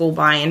whole school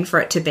buy-in for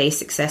it to be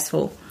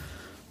successful?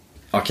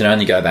 I can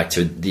only go back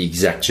to the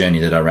exact journey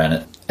that I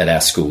ran at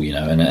our school,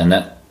 and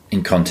that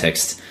in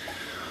context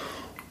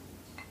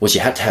was you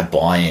had to have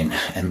buy-in,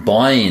 and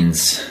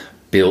buy-in's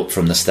built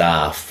from the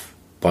staff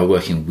by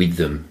working with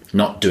them,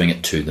 not doing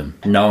it to them.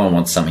 No one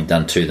wants something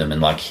done to them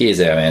and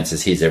here's our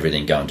answers, here's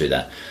everything, go and do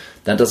that.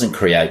 That doesn't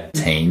create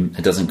team,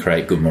 it doesn't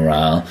create good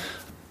morale,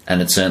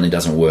 and it certainly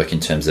doesn't work in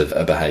terms of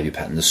a behaviour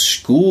pattern. The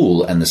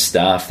school and the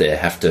staff there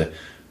have to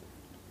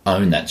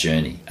own that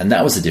journey, and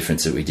that was the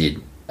difference that we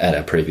did at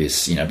our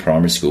previous,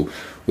 primary school.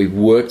 We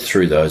worked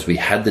through those, we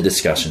had the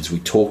discussions, we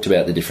talked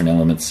about the different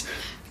elements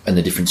and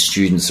the different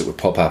students that would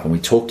pop up, and we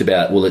talked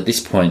about, well, at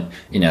this point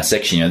in our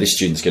section, this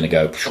student's going to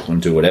go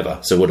and do whatever,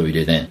 so what do we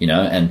do then,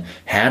 and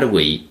how do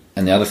we,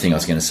 and the other thing I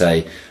was going to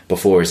say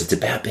before is it's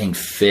about being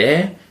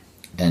fair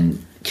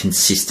and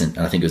consistent,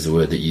 and I think it was the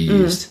word that you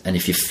used, and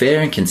if you're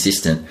fair and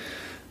consistent,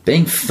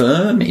 being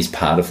firm is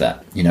part of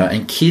that,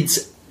 and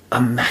kids are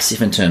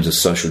massive in terms of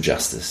social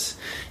justice.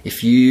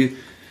 If you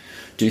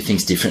do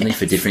things differently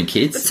for different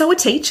kids. But so are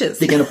teachers.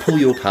 They're going to pull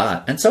you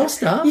apart. And so are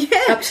staff.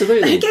 Yeah.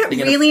 Absolutely. They get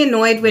really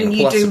annoyed when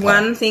you do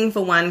one thing for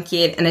one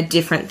kid and a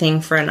different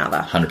thing for another.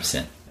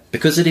 100%.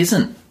 Because it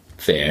isn't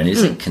fair and it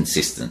isn't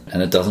consistent,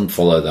 and it doesn't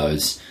follow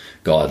those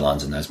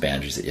guidelines and those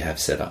boundaries that you have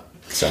set up.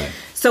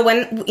 So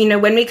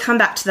when we come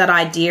back to that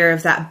idea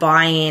of that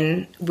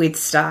buy-in with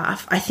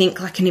staff, I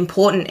think like an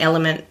important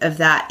element of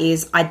that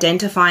is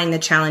identifying the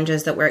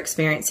challenges that we're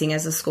experiencing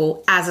as a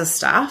school, as a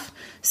staff.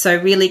 So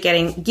really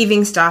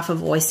giving staff a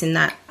voice in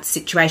that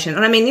situation.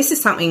 And I mean, this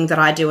is something that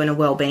I do in a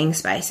wellbeing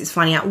space, is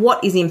finding out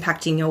what is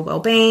impacting your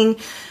wellbeing,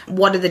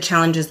 what are the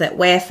challenges that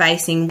we're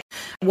facing,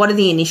 what are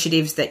the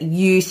initiatives that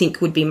you think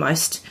would be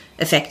most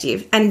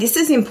effective. And this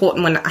is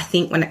important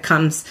when it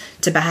comes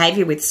to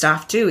behaviour with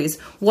staff too, is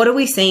what are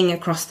we seeing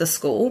across the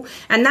school?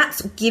 And that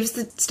gives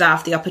the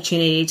staff the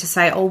opportunity to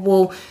say, oh,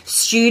 well,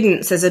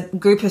 students, there's a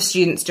group of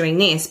students doing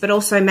this, but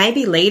also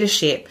maybe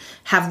leadership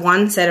have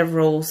one set of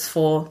rules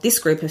for this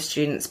group of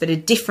students, but a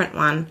different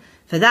one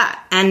for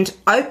that. And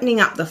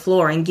opening up the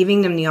floor and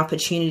giving them the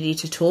opportunity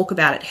to talk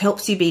about it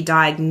helps you be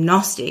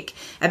diagnostic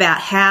about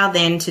how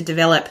then to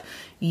develop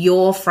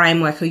your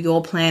framework or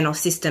your plan or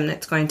system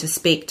that's going to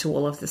speak to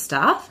all of the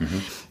staff. Mm-hmm.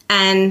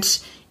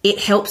 And it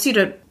helps you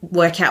to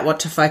work out what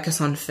to focus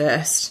on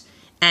first.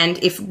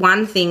 And if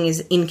one thing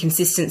is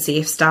inconsistency,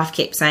 if staff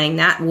keep saying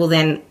that, well,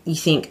 then you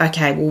think,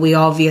 okay, well, we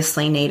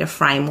obviously need a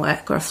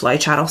framework or a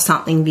flowchart or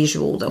something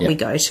visual that we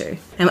go to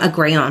and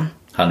agree on.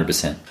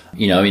 100%.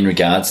 In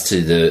regards to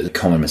the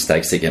common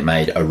mistakes that get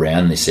made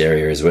around this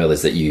area as well,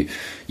 is that you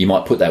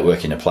might put that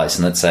work into place,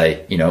 and let's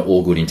say,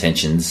 all good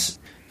intentions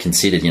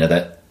considered,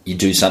 that you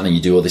do something,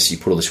 you do all this, you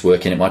put all this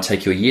work in, it might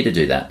take you a year to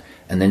do that.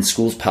 And then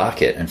schools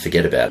park it and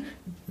forget about it.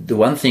 The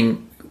one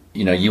thing,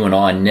 you and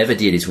I never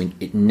did is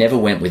it never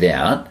went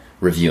without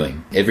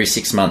reviewing. Every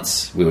 6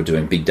 months we were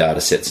doing big data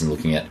sets and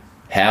looking at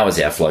how is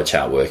our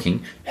flowchart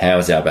working, how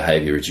is our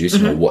behaviour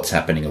reducing, or what's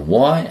happening and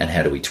why, and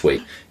how do we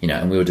tweak,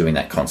 and we were doing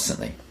that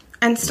constantly.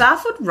 And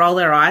staff would roll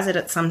their eyes at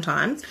it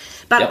sometimes.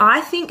 But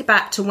I think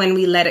back to when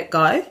we let it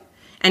go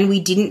and we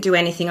didn't do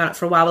anything on it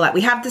for a while. Like,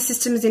 we have the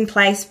systems in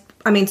place.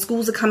 I mean,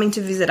 schools are coming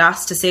to visit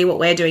us to see what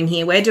we're doing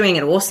here. We're doing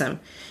it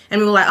awesome.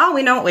 And we were like, oh,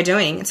 we know what we're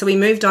doing. And so we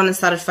moved on and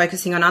started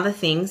focusing on other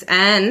things.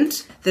 And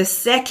the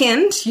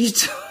second you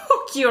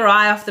took your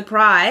eye off the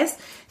prize,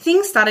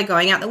 things started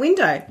going out the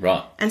window.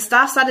 Right. And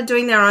staff started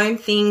doing their own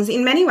things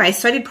in many ways.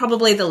 So did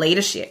probably the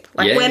leadership.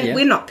 Like,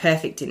 we're not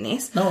perfect in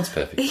this. No one's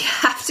perfect. But you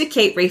have to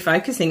keep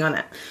refocusing on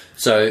it.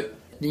 So,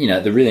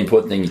 the really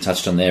important thing you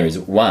touched on there is,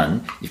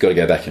 one, you've got to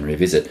go back and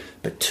revisit.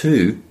 But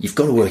two, you've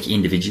got to work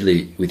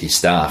individually with your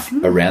staff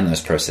around those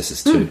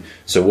processes too.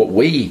 So what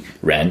we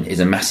ran is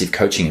a massive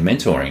coaching and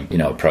mentoring,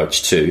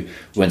 approach to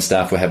when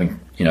staff were having,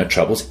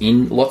 troubles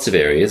in lots of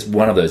areas,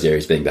 one of those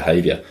areas being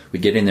behaviour.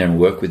 We'd get in there and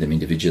work with them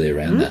individually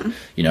around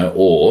that,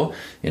 or,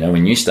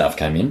 when new staff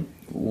came in,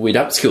 we'd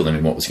upskill them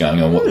in what was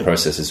going on, what the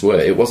processes were.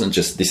 It wasn't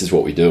just, this is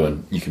what we do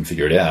and you can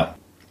figure it out.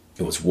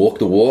 It was walk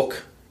the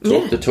walk,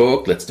 talk the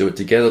talk, let's do it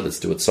together, let's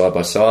do it side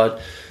by side,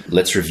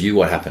 let's review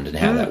what happened and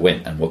how that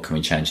went and what can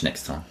we change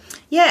next time.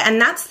 Yeah,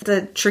 and that's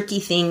the tricky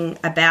thing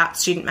about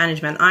student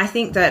management. I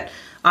think that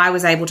I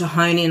was able to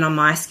hone in on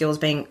my skills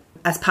being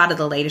as part of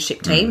the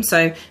leadership team.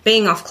 So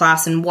being off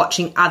class and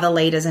watching other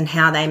leaders and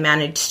how they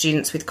manage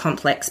students with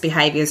complex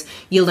behaviours,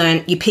 you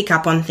pick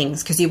up on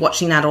things because you're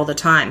watching that all the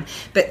time.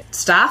 But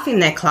staff in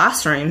their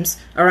classrooms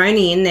are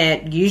only in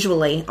there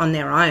usually on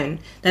their own.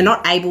 They're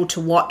not able to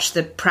watch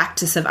the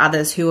practice of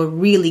others who are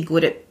really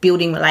good at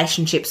building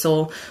relationships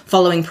or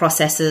following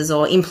processes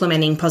or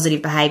implementing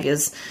positive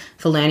behaviours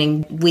for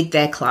learning with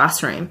their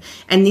classroom.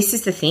 And this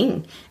is the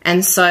thing.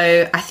 And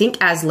so I think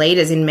as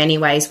leaders, in many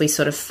ways, we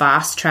sort of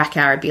fast track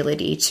our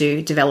ability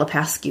to develop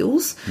our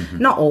skills.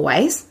 Not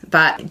always,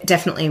 but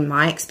definitely in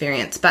my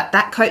experience. But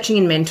that coaching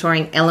and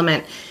mentoring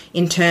element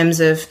in terms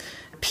of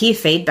peer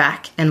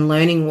feedback and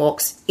learning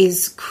walks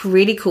is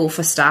critical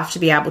for staff to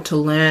be able to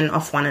learn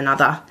off one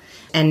another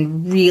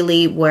and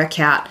really work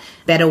out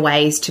better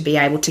ways to be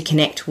able to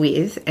connect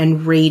with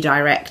and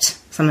redirect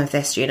some of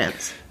their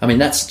students. I mean,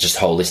 that's just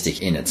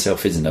holistic in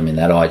itself, isn't it? I mean,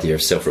 that idea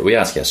of we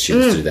ask our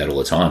students to do that all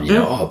the time.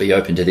 Be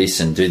open to this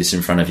and do this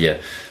in front of your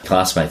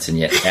classmates, and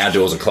yet our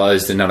doors are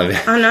closed and none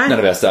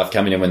of our staff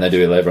coming in when they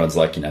do it. Everyone's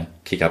like,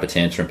 kick up a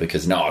tantrum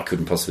because, no, I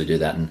couldn't possibly do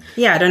that. And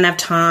I don't have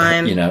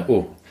time.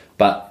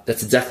 But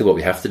that's exactly what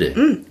we have to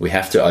do. We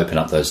have to open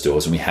up those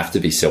doors and we have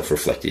to be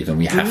self-reflective and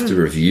we have to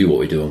review what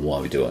we do and why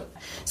we do it.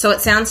 So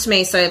it sounds to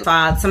me so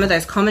far some of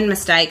those common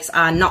mistakes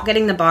are not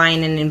getting the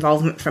buy-in and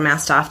involvement from our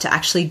staff to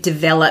actually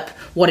develop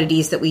what it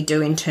is that we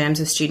do in terms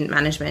of student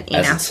management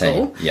in our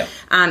school.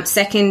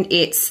 Second,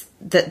 it's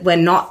that we're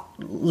not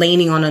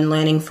leaning on and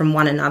learning from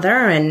one another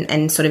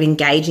and sort of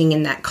engaging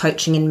in that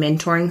coaching and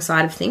mentoring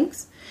side of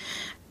things.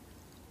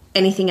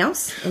 Anything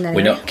else in that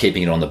We're area? not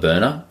keeping it on the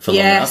burner for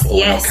long enough, or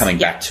we're not coming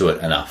back to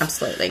it enough.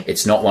 Absolutely.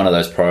 It's not one of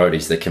those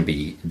priorities that can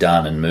be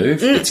done and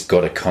moved. It's got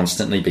to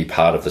constantly be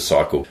part of the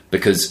cycle,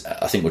 because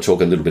I think we'll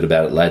talk a little bit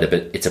about it later,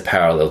 but it's a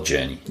parallel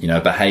journey.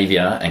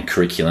 Behaviour and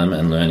curriculum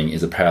and learning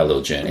is a parallel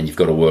journey, and you've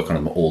got to work on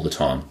them all the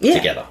time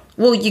together.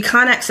 Well, you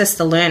can't access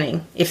the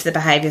learning if the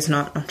behaviour's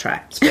not on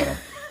track. Spot on.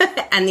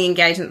 And the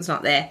engagement's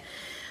not there.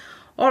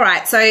 All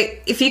right, so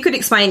if you could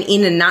explain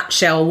in a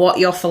nutshell what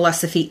your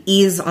philosophy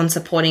is on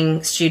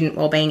supporting student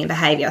wellbeing and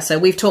behaviour. So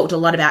we've talked a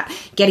lot about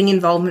getting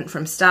involvement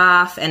from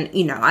staff and,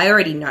 I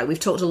already know we've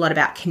talked a lot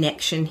about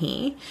connection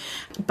here.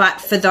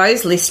 But for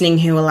those listening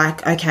who are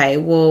like, okay,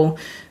 well,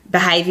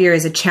 behaviour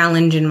is a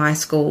challenge in my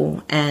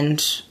school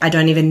and I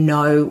don't even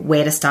know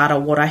where to start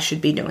or what I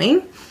should be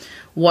doing,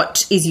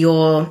 what is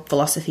your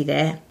philosophy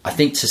there? I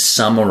think to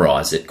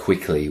summarise it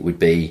quickly would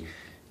be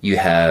you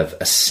have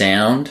a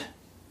sound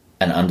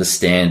and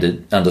understood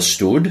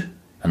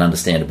and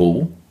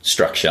understandable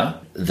structure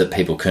that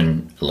people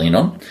can lean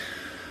on.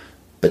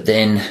 But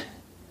then,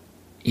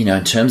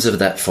 in terms of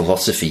that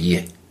philosophy,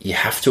 you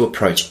have to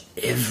approach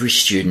every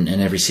student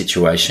and every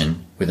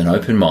situation with an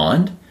open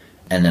mind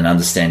and an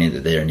understanding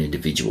that they're an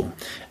individual.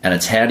 And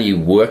it's how do you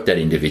work that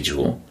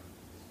individual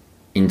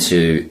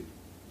into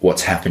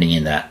what's happening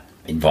in that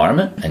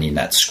environment and in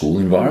that school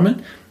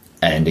environment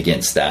and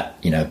against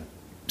that,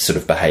 sort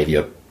of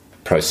behaviour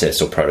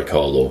process or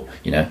protocol or,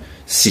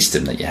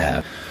 system that you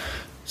have.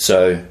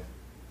 So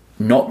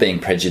not being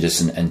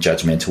prejudiced and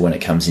judgmental when it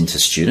comes into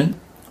student,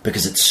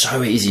 because it's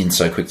so easy and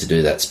so quick to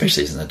do that,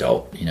 especially as an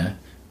adult,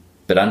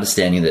 But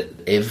understanding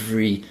that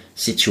every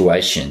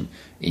situation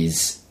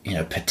is,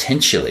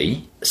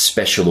 potentially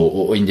special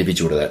or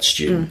individual to that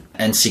student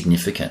and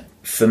significant.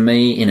 For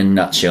me, in a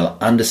nutshell,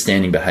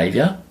 understanding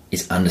behaviour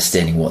is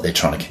understanding what they're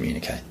trying to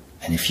communicate.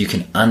 And if you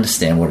can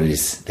understand what it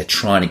is they're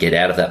trying to get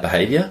out of that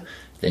behaviour,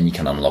 then you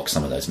can unlock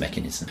some of those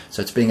mechanisms. So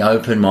it's being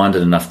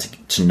open-minded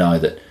enough to know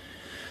that,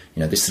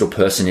 this little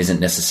person isn't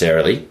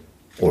necessarily,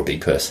 or a big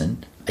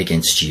person,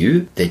 against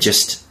you.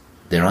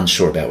 They're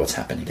unsure about what's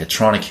happening. They're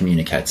trying to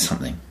communicate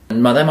something.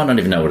 And they might not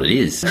even know what it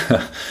is.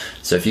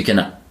 So if you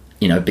can,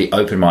 be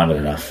open-minded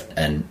enough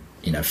and,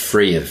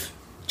 free of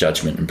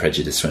judgment and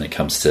prejudice when it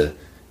comes to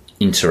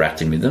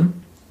interacting with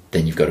them,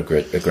 then you've got a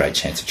great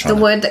chance of trying.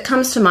 The word that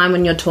comes to mind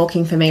when you're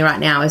talking for me right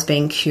now is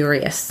being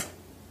curious.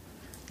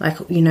 Like,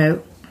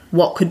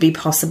 what could be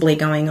possibly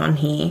going on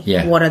here?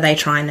 Yeah. What are they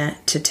trying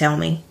to tell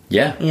me?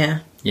 Yeah.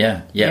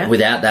 Yeah.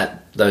 Without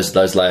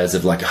those layers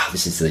of like,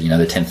 this is the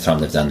 10th time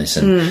they've done this,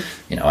 and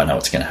I know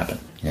what's going to happen.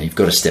 You've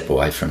got to step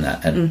away from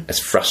that, and as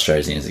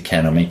frustrating as it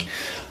can.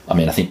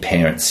 I think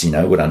parents,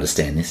 would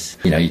understand this.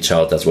 Your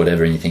child does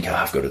whatever, and you think,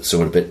 I've got it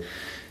sorted, but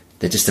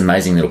they're just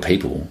amazing little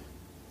people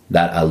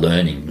that are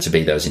learning to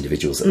be those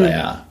individuals that they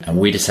are, and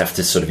we just have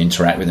to sort of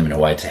interact with them in a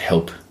way to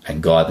help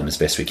and guide them as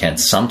best we can.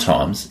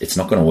 Sometimes it's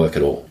not going to work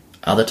at all.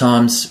 Other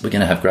times we're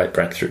going to have great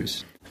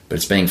breakthroughs, but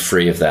it's being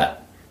free of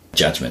that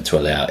judgment to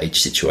allow each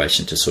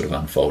situation to sort of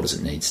unfold as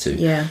it needs to.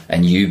 Yeah.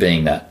 And you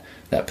being that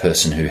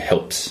person who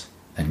helps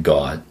and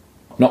guides,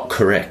 not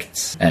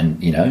corrects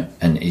and,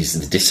 and is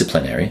the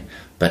disciplinary,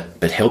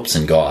 but helps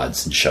and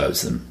guides and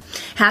shows them.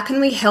 How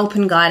can we help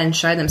and guide and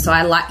show them? So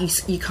I like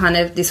you kind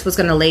of, this was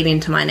going to lead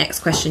into my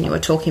next question. You were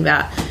talking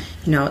about,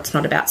 it's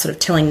not about sort of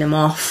telling them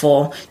off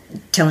or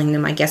telling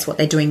them, I guess, what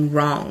they're doing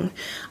wrong.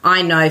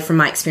 I know from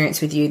my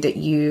experience with you that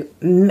you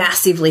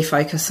massively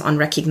focus on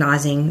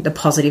recognising the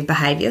positive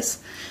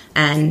behaviours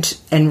and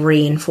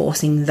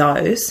reinforcing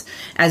those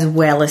as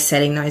well as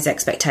setting those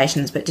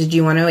expectations. But did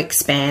you want to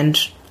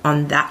expand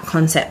on that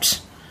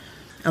concept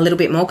a little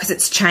bit more? Because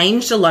it's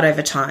changed a lot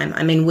over time.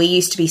 We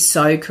used to be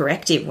so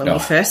corrective when we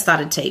first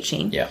started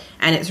teaching. Yeah.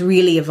 And it's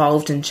really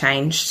evolved and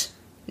changed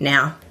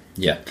now.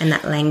 Yeah. And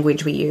that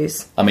language we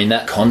use.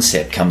 That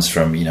concept comes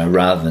from,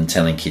 rather than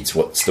telling kids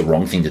what's the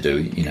wrong thing to do,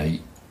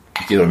 you've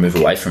got to move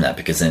away from that,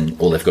 because then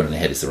all they've got in their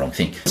head is the wrong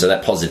thing. So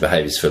that positive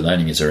behaviours for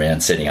learning is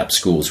around setting up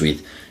schools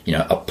with,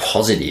 a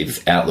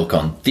positive outlook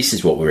on this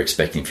is what we're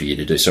expecting for you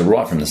to do. So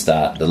right from the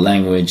start, the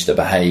language, the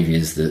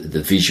behaviours, the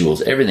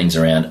visuals, everything's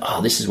around,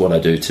 this is what I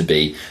do to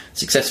be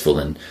successful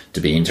and to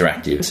be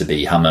interactive, to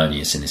be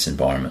harmonious in this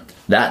environment.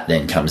 That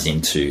then comes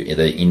into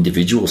the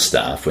individual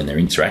staff when they're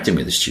interacting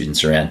with the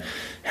students around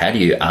how do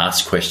you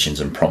ask questions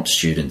and prompt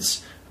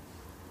students,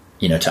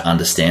 to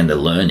understand the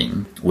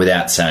learning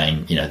without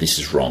saying, this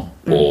is wrong,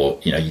 or,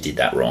 you did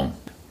that wrong,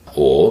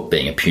 or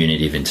being a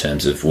punitive in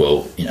terms of,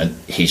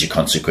 here's your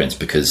consequence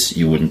because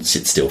you wouldn't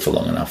sit still for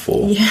long enough,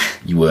 or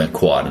you weren't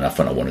quiet enough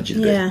when I wanted you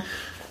to be.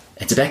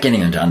 It's about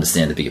getting them to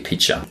understand the bigger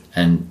picture.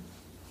 And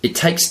it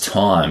takes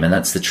time, and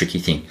that's the tricky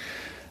thing.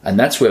 And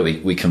that's where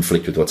we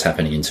conflict with what's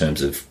happening in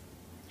terms of,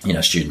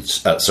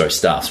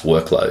 staff's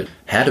workload.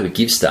 How do we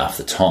give staff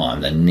the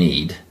time they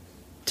need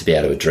to be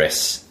able to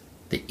address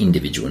the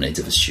individual needs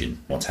of a student,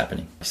 what's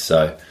happening?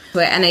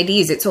 And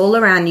it's all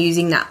around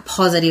using that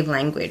positive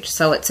language.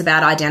 So it's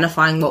about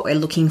identifying what we're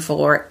looking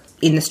for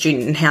in the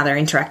student and how they're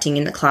interacting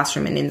in the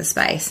classroom and in the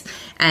space.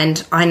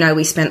 And I know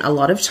we spent a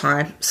lot of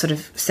time sort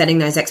of setting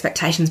those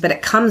expectations, but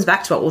it comes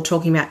back to what we were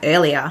talking about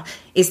earlier,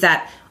 is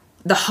that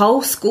the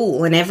whole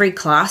school and every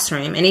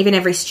classroom and even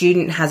every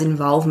student has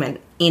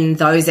involvement in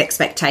those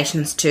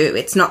expectations too.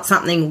 It's not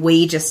something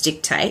we just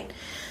dictate.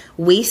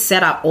 We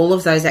set up all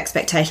of those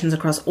expectations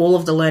across all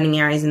of the learning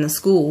areas in the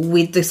school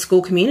with the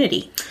school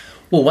community.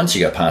 Well, once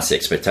you go past the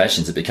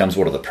expectations, it becomes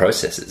what are the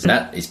processes? And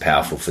that is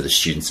powerful for the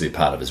students to be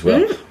part of as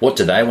well. What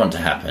do they want to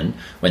happen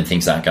when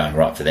things aren't going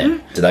right for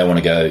them? Do they want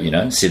to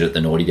go, sit at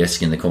the naughty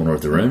desk in the corner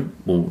of the room?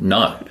 Well,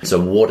 no. So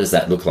what does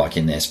that look like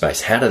in their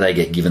space? How do they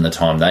get given the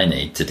time they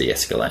need to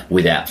de-escalate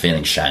without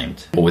feeling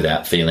shamed or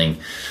without feeling,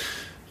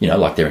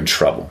 like they're in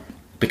trouble?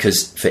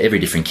 Because for every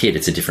different kid,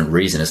 it's a different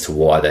reason as to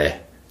why they're,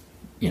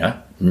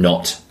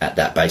 not at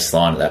that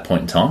baseline at that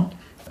point in time.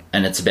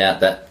 And it's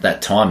about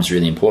that time is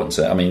really important.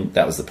 So,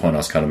 that was the point I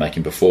was kind of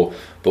making before.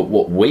 But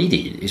what we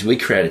did is we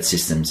created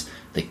systems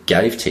that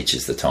gave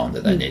teachers the time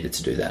that they needed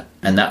to do that.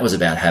 And that was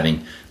about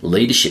having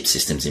leadership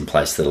systems in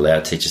place that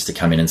allowed teachers to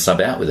come in and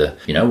sub out with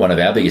one of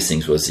our biggest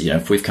things was,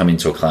 if we've come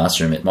into a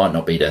classroom, it might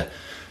not be to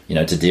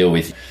deal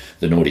with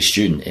the naughty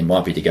student. It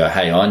might be to go,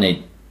 hey, I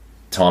need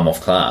time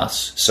off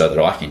class so that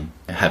I can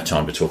have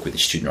time to talk with the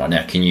student right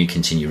now. Can you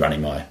continue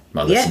running my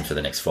lesson for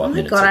the next 5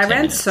 minutes? God, I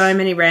ran so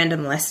many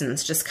random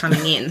lessons just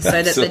coming in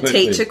so that the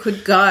teacher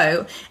could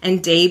go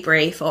and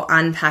debrief or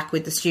unpack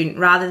with the student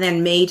rather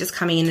than me just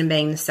coming in and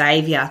being the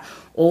saviour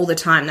all the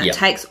time. That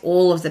takes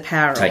all of the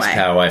power away. Takes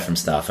power away from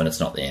staff, and it's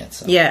not the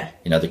answer. Yeah.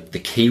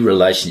 The key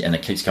relation, and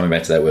it keeps coming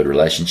back to that word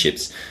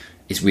relationships,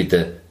 is with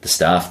the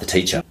staff, the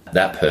teacher,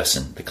 that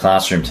person, the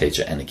classroom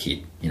teacher and the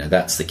kid.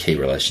 That's the key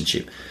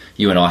relationship.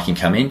 You and I can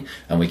come in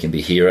and we can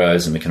be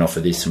heroes and we can offer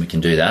this and we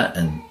can do that,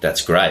 and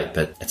that's great,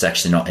 but it's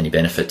actually not any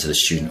benefit to the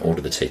student or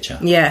to the teacher.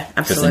 Yeah,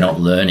 absolutely. Because they're not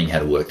learning how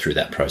to work through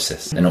that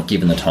process. They're not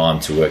given the time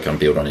to work on,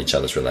 build on each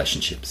other's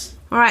relationships.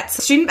 All right,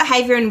 so student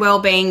behaviour and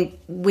wellbeing,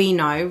 we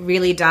know,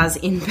 really does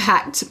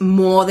impact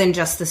more than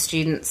just the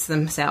students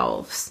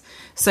themselves.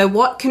 So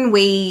what can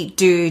we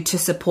do to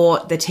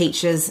support the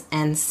teachers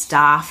and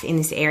staff in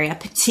this area,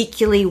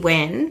 particularly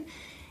when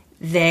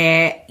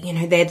they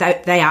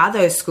are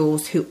those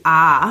schools who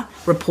are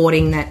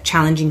reporting that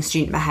challenging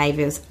student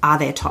behaviours are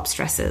their top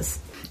stressors?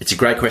 It's a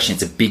great question.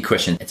 It's a big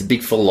question. It's a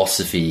big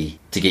philosophy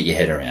to get your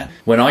head around.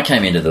 When I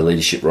came into the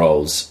leadership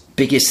roles,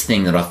 biggest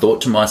thing that I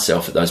thought to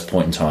myself at those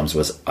point in times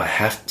was I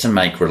have to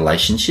make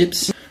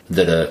relationships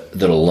that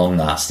are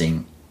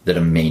long-lasting, that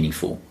are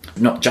meaningful.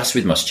 Not just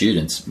with my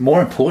students,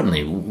 more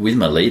importantly, with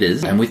my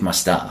leaders and with my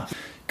staff.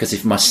 Because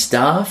if my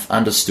staff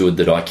understood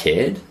that I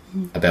cared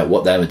about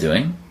what they were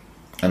doing,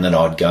 and that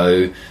I'd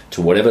go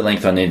to whatever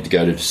length I needed to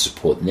go to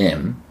support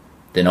them,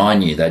 then I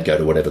knew they'd go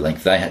to whatever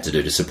length they had to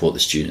do to support the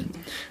student.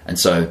 And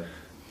so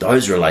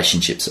those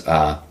relationships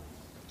are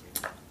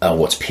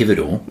what's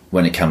pivotal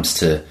when it comes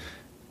to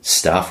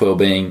staff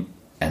wellbeing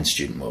and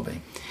student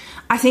wellbeing.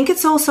 I think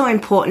it's also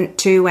important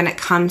too when it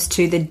comes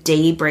to the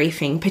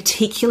debriefing,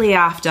 particularly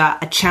after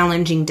a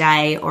challenging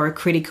day or a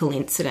critical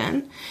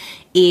incident,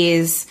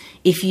 is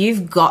if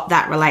you've got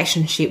that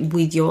relationship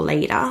with your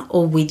leader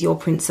or with your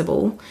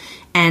principal,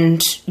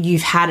 and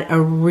you've had a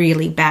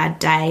really bad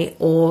day,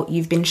 or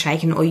you've been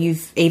shaken, or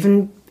you've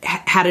even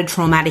had a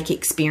traumatic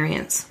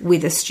experience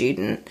with a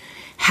student,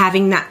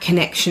 having that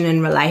connection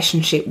and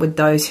relationship with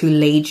those who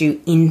lead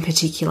you in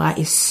particular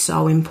is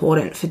so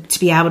important to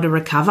be able to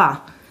recover.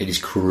 It is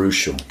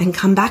crucial. And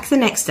come back the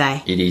next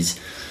day. It is.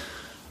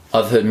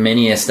 I've heard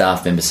many a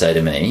staff member say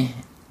to me,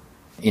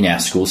 in our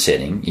school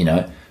setting,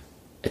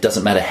 it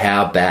doesn't matter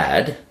how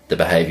bad the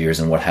behaviour is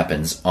and what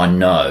happens, I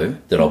know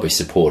that I'll be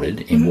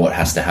supported in what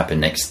has to happen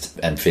next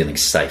and feeling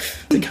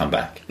safe to come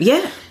back.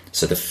 Yeah.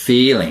 So the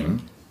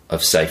feeling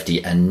of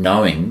safety and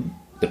knowing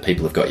that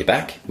people have got your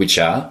back, which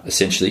are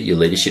essentially your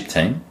leadership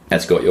team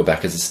has got your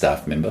back as a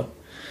staff member,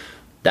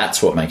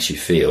 that's what makes you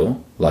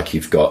feel like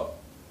you've got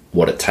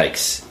what it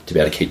takes to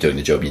be able to keep doing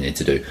the job you need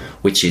to do,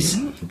 which is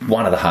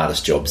one of the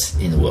hardest jobs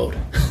in the world.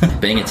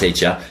 Being a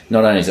teacher,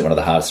 not only is it one of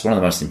the hardest, it's one of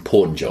the most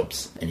important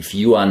jobs. And if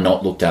you are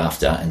not looked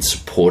after and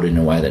supported in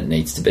a way that it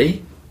needs to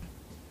be,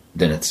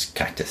 then it's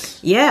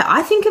cactus. Yeah,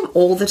 I think of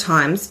all the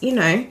times,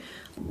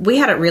 we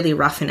had it really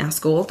rough in our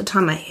school. All the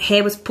time my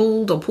hair was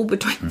pulled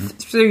between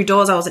through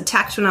doors. I was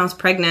attacked when I was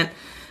pregnant.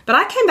 But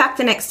I came back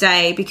the next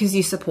day because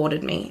you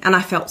supported me, and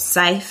I felt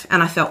safe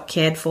and I felt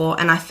cared for,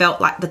 and I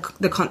felt like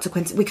the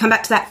consequences. We come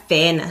back to that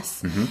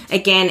fairness.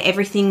 Again,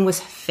 everything was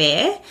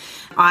fair.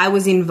 I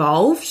was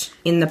involved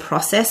in the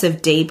process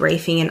of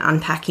debriefing and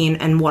unpacking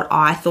and what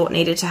I thought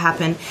needed to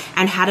happen,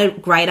 and had a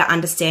greater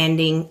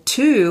understanding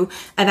too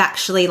of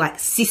actually like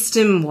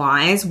system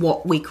wise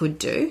what we could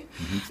do,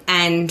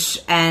 and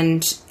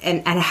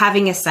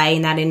having a say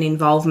in that and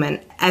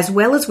involvement, as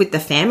well as with the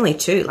family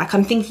too. Like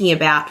I'm thinking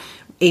about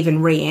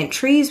even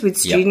re-entries with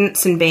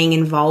students and being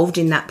involved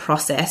in that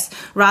process,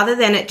 rather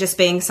than it just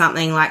being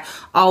something like,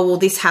 oh, well,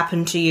 this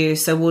happened to you,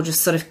 so we'll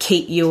just sort of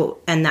keep you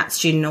and that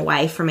student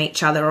away from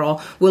each other,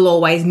 or we'll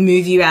always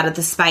move you out of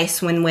the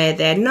space when we're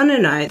there.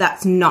 No,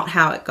 that's not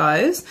how it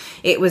goes.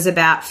 It was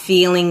about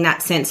feeling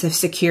that sense of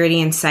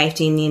security and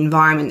safety in the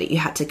environment that you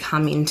had to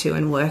come into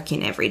and work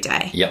in every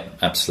day. Yep,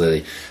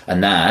 absolutely.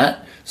 And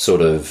that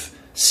sort of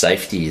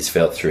safety is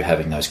felt through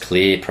having those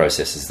clear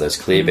processes, those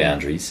clear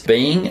boundaries,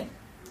 being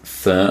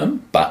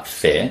firm but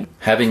fair,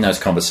 having those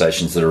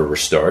conversations that are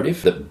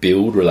restorative, that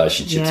build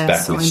relationships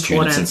back with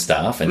students and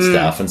staff and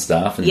staff and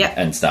staff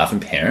and staff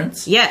and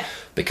parents. Yeah.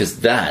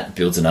 because that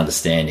builds an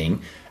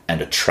understanding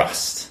and a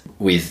trust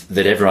with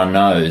that everyone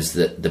knows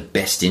that the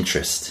best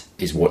interest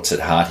is what's at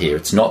heart here.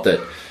 It's not that,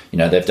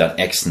 they've done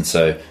X and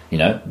so,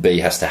 B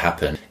has to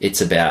happen.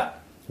 It's about,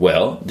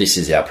 well, this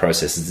is our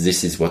process.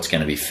 This is what's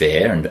going to be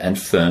fair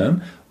and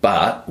firm,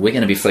 but we're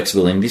going to be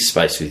flexible in this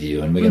space with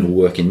you, and we're going to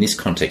work in this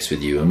context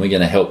with you, and we're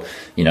going to help,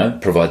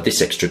 provide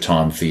this extra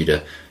time for you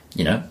to,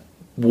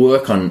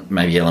 work on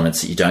maybe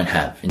elements that you don't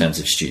have in terms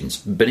of students,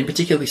 but in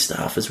particularly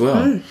staff as well.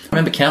 I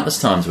remember countless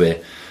times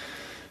where,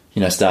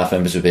 staff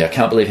members would be, I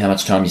can't believe how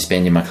much time you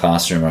spend in my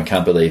classroom, or I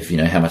can't believe,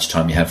 how much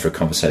time you have for a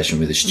conversation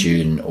with a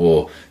student,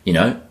 or,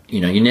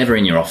 you're never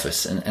in your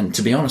office. And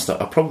to be honest,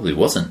 I probably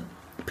wasn't,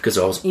 because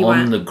I was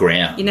on the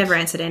ground. You never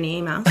answered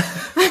any emails.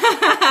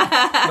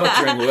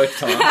 Not during work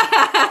time.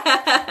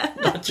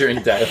 Not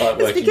during daylight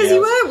working hours. It's because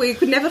you were. We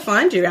could never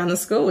find you around the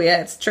school.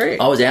 Yeah, it's true.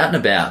 I was out and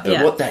about.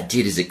 But what that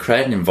did is it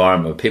created an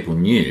environment where people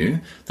knew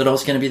that I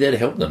was going to be there to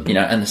help them.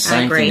 And the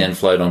same thing then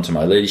flowed onto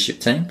my leadership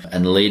team.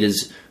 And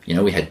leaders,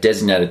 we had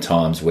designated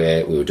times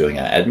where we were doing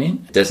our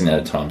admin,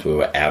 designated times where we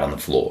were out on the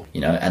floor,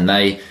 and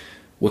they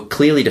were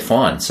clearly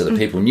defined so that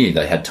people knew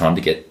they had time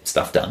to get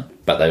stuff done,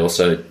 but they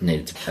also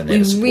needed to.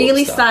 We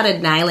really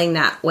started nailing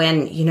that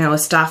when, a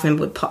staff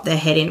member would pop their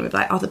head in and would be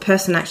like, oh, the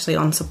person actually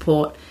on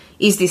support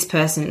is this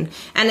person.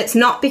 And it's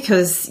not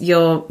because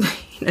you're,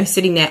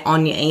 sitting there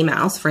on your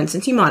emails, for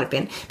instance. You might have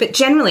been. But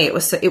generally it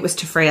was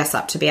to free us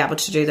up to be able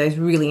to do those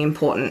really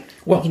important,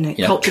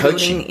 culture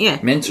coaching, building.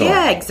 mentoring.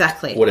 Yeah,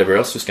 exactly. Whatever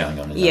else was going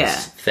on in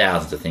those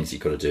thousands of things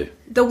you've got to do.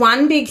 The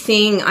one big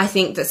thing I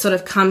think that sort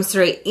of comes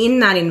through in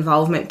that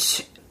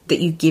involvement that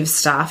you give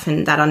staff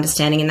and that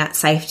understanding and that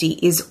safety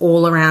is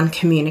all around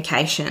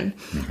communication.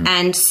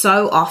 And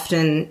so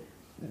often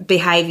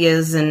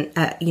behaviours and,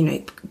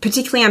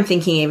 particularly I'm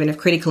thinking even of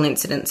critical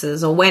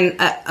incidences, or when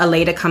a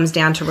leader comes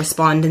down to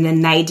respond and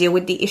then they deal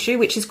with the issue,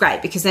 which is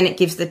great because then it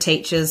gives the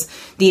teachers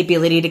the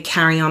ability to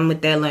carry on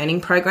with their learning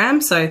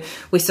program. So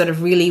we sort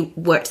of really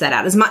worked that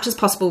out. As much as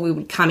possible, we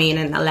would come in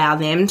and allow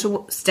them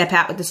to step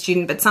out with the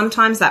student, but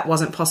sometimes that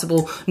wasn't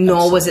possible,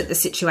 nor was it the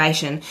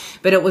situation.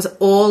 But it was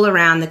all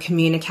around the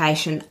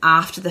communication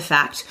after the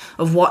fact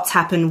of what's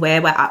happened,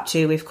 where we're up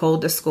to, we've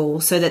called the school,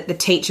 so that the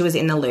teacher was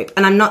in the loop.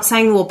 And I'm not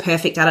saying we're all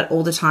perfect at it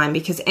all the time,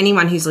 because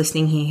anyone who's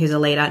listening here who's a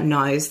leader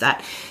knows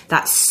that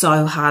that's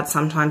so hard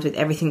sometimes with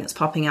everything that's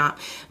popping up.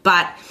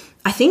 But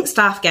I think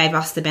staff gave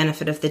us the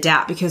benefit of the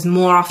doubt, because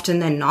more often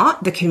than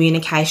not, the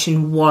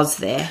communication was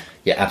there.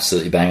 Yeah,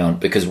 absolutely bang on,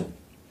 because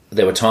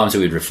there were times that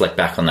we'd reflect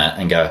back on that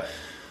and go,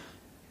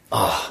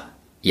 oh,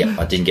 yeah,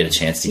 I didn't get a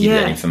chance to give you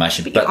that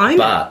information. But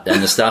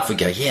and the staff would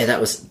go, yeah,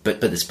 that was,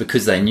 but it's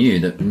because they knew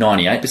that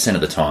 98%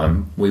 of the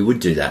time we would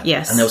do that.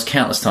 Yes. And there was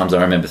countless times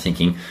I remember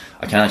thinking,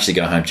 I can't actually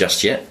go home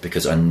just yet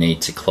because I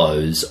need to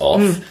close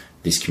off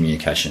this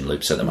communication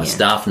loop so that my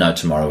staff know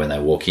tomorrow when they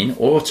walk in,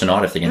 or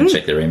tonight if they're going to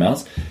check their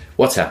emails,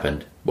 what's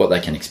happened, what they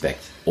can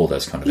expect, all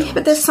those kind of elements.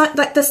 But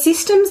there's the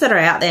systems that are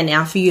out there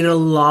now for you to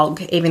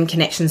log even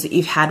connections that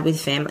you've had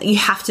with family. You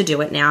have to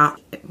do it now.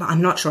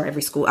 I'm not sure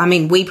every school. I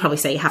mean, we probably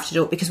say you have to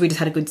do it because we just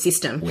had a good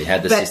system. We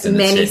had the system. But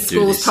many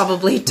schools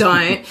probably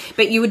don't.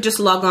 But you would just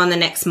log on the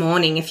next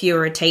morning if you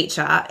were a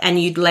teacher and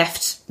you'd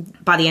left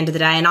by the end of the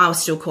day, and I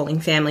was still calling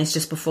families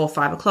just before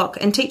 5 o'clock,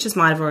 and teachers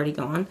might have already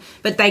gone,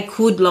 but they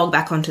could log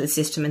back onto the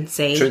system and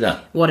see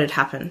what had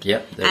happened.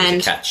 Yep, there was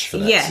a catch for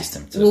that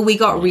system. Well, we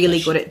got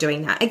really good at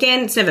doing that.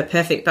 Again, it's never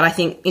perfect, but I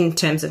think in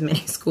terms of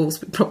many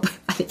schools,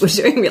 I think we're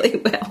doing really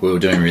well. We were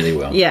doing really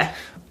well. Yeah.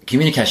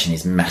 Communication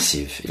is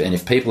massive, and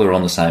if people are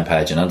on the same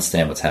page and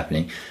understand what's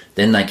happening,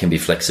 then they can be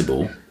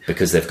flexible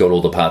because they've got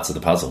all the parts of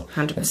the puzzle.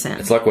 100%.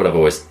 It's like what I've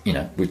always,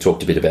 we've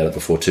talked a bit about it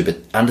before too, but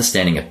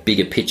understanding a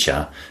bigger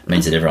picture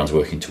means that everyone's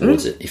working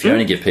towards it. If you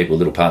only give people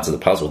little parts of the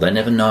puzzle, they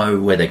never know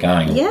where they're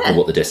going or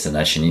what the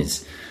destination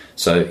is.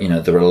 So,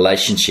 the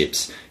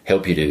relationships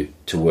help you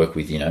to work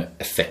with,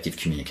 effective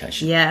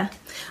communication. Yeah.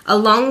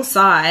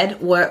 Alongside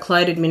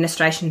workload,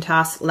 administration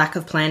tasks, lack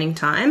of planning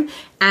time,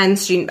 and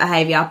student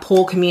behaviour,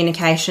 poor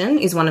communication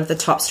is one of the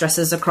top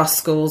stresses across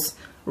schools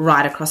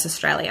right across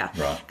Australia.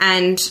 Right.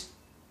 And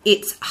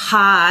it's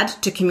hard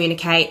to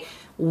communicate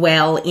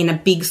well in a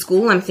big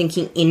school, I'm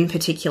thinking in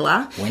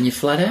particular. When you're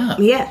flat out.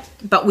 Yeah.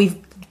 But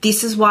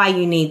this is why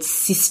you need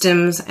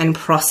systems and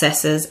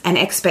processes and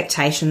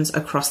expectations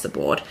across the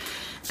board.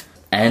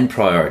 And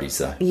priorities,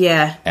 though.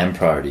 Yeah. And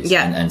priorities.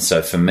 Yeah. And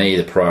so for me,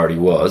 the priority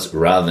was,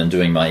 rather than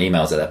doing my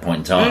emails at that point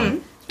in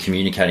time,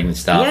 communicating with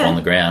staff on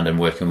the ground and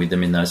working with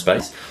them in those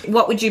spaces.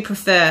 What would you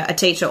prefer, a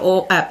teacher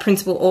or a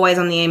principal always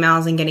on the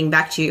emails and getting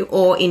back to you,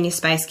 or in your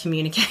space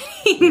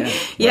communicating?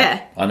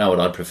 Well, I know what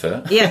I'd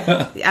prefer.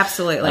 Yeah,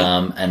 absolutely.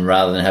 And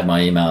rather than have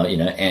my email,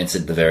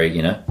 answered the very,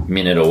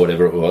 minute or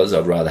whatever it was,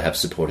 I'd rather have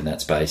support in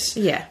that space.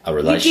 Yeah. A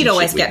relationship. You did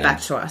always get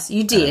back to us.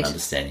 You did. An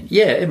understanding.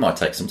 Yeah, it might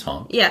take some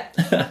time. Yeah.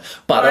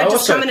 But I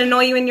just come and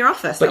annoy you in your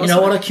office. But you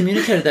know what? I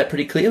communicated that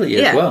pretty clearly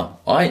as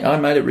well. I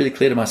made it really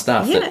clear to my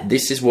staff that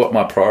this is what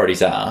my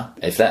priorities are.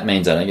 If that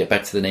means I don't get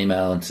back to an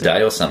email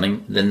today or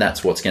something, then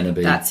that's what's going to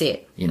be. That's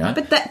it.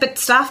 But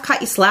staff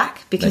cut you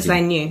slack because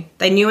they knew.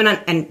 They knew,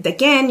 and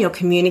again, you're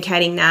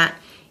communicating that.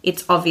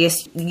 It's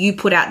obvious you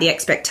put out the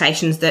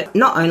expectations that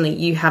not only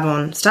you have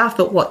on staff,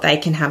 but what they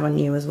can have on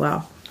you as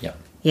well. Yep.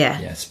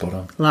 Yeah, spot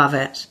on. Love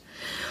it.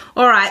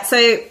 All right,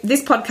 so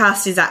this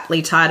podcast is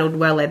aptly titled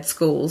Well-Led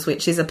Schools,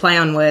 which is a play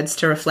on words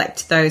to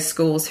reflect those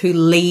schools who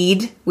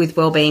lead with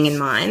wellbeing in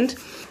mind.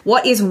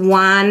 What is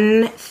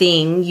one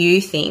thing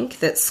you think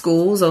that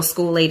schools or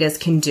school leaders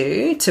can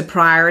do to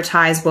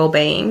prioritise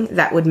wellbeing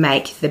that would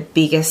make the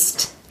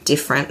biggest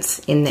difference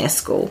in their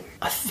school?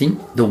 I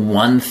think the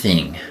one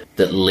thing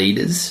that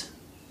leaders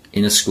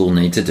in a school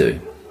need to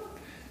do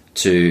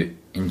to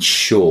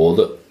ensure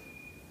that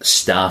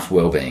staff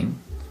wellbeing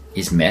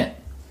is met,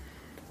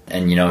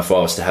 and if I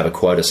was to have a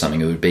quote or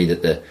something, it would be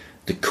that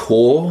the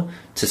core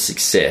to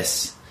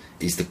success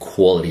is the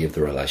quality of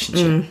the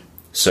relationship.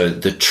 So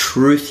the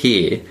truth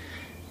here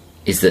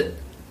is that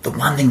the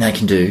one thing they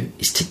can do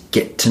is to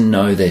get to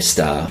know their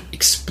staff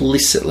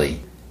explicitly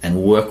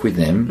and work with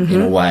them in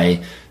a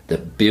way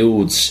that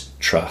builds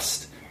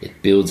trust,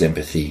 it builds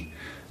empathy,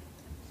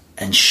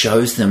 and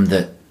shows them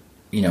that,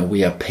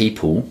 we are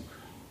people,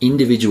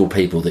 individual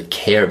people that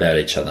care about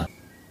each other,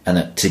 and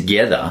that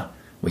together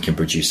we can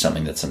produce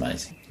something that's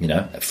amazing,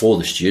 for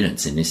the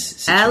students in this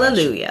situation.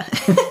 Hallelujah.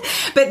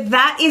 But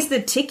that is the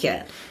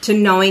ticket to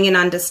knowing and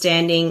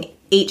understanding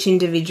each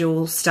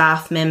individual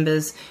staff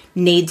member's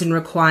needs and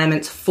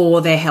requirements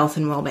for their health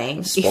and wellbeing.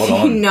 If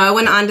you know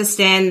and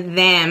understand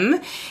them,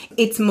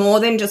 it's more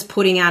than just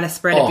putting out a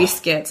spread of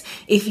biscuits.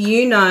 If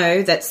you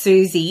know that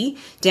Susie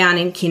down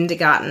in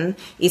kindergarten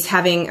is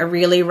having a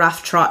really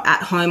rough trot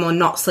at home or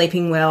not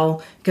sleeping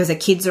well because her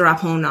kids are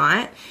up all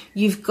night,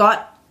 you've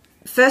got,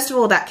 first of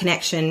all, that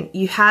connection.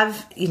 You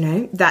have,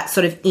 that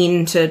sort of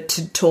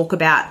to talk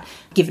about,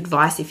 give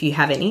advice if you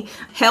have any.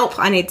 Help,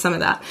 I need some of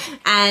that.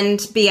 And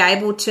be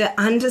able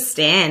to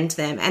understand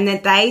them and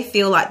that they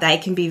feel like they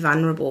can be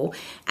vulnerable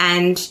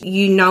and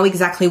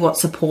exactly what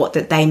support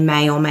that they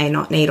may or may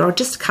not need, or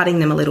just cutting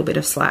them a little bit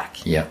of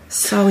slack. Yeah.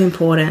 So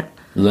important.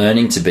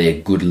 Learning to be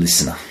a good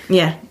listener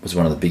was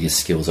one of the biggest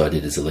skills I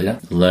did as a leader.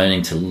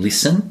 Learning to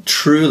listen,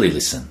 truly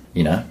listen,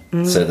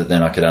 so that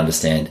then I could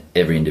understand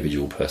every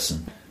individual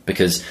person.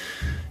 Because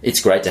it's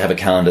great to have a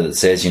calendar that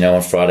says,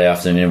 on Friday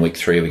afternoon in week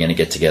 3, we're going to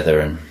get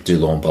together and do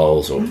lawn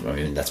bowls, or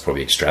that's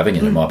probably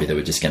extravagant. It might be that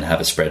we're just going to have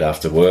a spread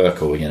after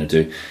work, or we're going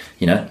to do,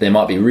 there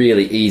might be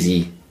really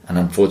easy and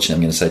unfortunately,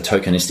 I'm going to say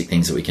tokenistic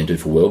things that we can do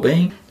for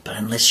wellbeing. But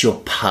unless you're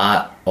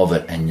part of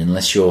it, and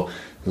unless you're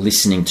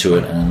listening to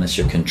it, and unless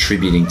you're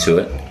contributing to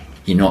it,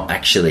 you're not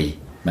actually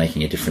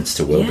making a difference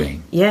to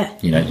wellbeing. Yeah.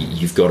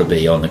 You've got to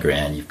be on the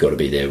ground. You've got to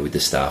be there with the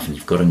staff, and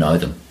you've got to know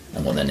them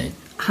and what they need.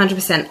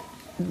 100%.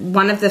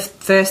 One of the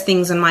first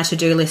things on my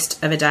to-do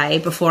list of a day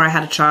before I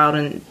had a child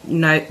and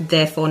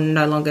therefore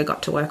no longer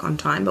got to work on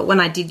time, but when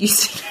I did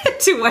used to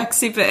get to work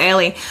super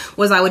early,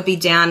 was I would be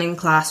down in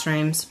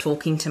classrooms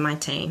talking to my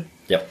team.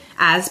 Yep.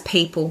 As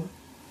people,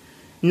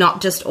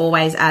 not just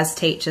always as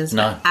teachers,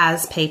 but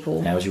as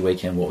people. How was your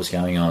weekend? What was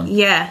going on?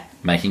 Yeah.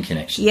 Making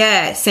connections.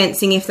 Yeah,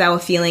 sensing if they were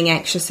feeling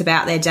anxious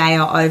about their day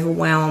or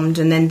overwhelmed,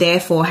 and then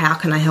therefore how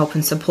can I help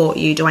and support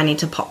you? Do I need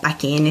to pop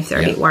back in if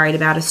they're a bit worried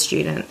about a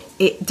student?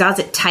 It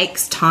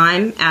takes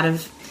time out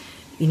of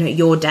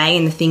your day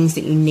and the things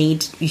that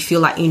you feel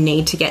like you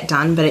need to get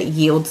done, but it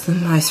yields the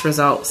most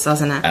results,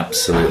 doesn't it?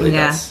 Absolutely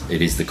does.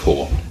 It is the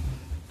core.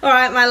 All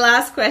right, my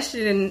last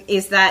question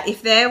is that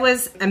if there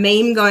was a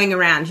meme going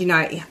around,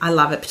 I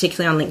love it,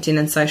 particularly on LinkedIn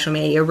and social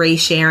media,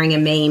 resharing a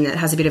meme that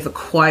has a bit of a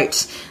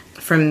quote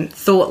from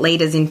thought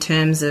leaders in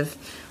terms of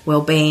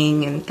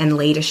well-being and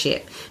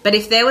leadership. But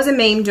if there was a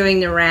meme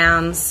doing the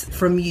rounds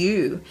from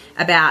you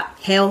about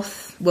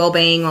health,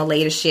 well-being or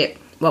leadership,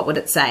 what would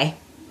it say?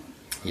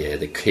 Yeah,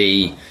 the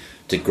key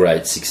to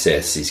great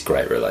success is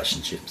great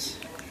relationships.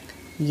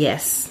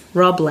 Yes.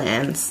 Rob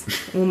Lands.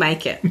 We'll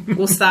make it.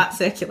 We'll start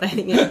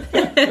circulating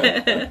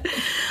it.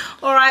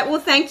 All right. Well,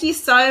 thank you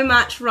so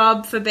much,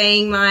 Rob, for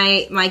being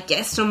my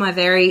guest on my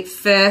very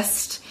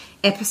first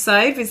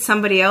episode with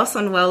somebody else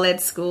on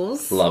Well-Led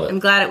Schools. Love it. I'm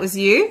glad it was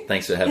you.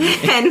 Thanks for having me.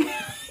 And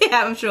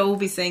I'm sure we'll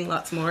be seeing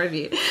lots more of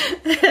you.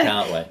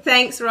 Can't wait.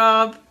 Thanks,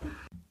 Rob.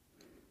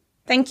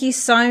 Thank you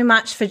so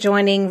much for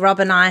joining Rob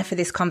and I for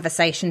this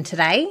conversation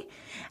today.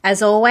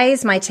 As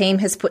always, my team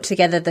has put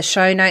together the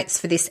show notes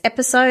for this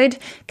episode,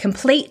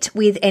 complete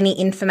with any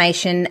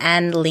information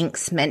and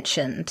links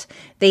mentioned.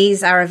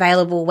 These are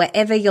available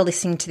wherever you're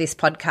listening to this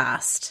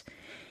podcast.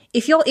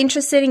 If you're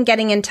interested in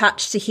getting in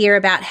touch to hear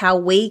about how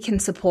we can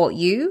support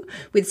you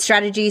with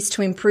strategies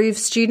to improve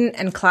student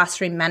and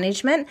classroom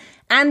management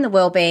and the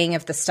wellbeing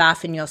of the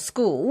staff in your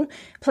school,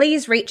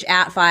 please reach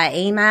out via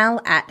email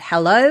at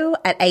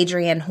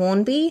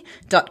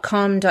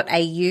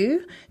hello@adriennehornby.com.au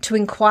to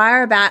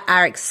inquire about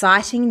our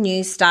exciting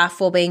new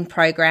staff wellbeing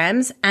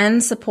programs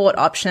and support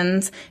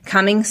options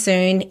coming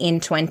soon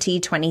in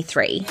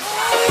 2023.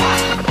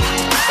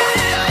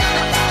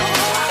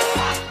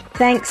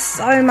 Thanks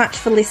so much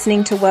for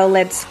listening to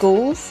Well-Led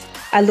Schools.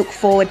 I look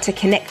forward to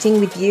connecting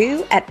with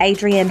you at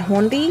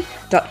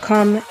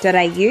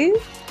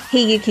adriennehornby.com.au.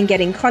 Here you can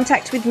get in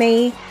contact with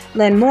me,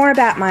 learn more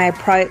about my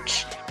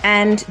approach,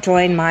 and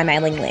join my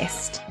mailing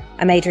list.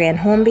 I'm Adrienne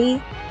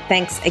Hornby.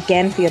 Thanks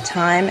again for your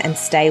time and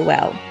stay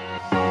well.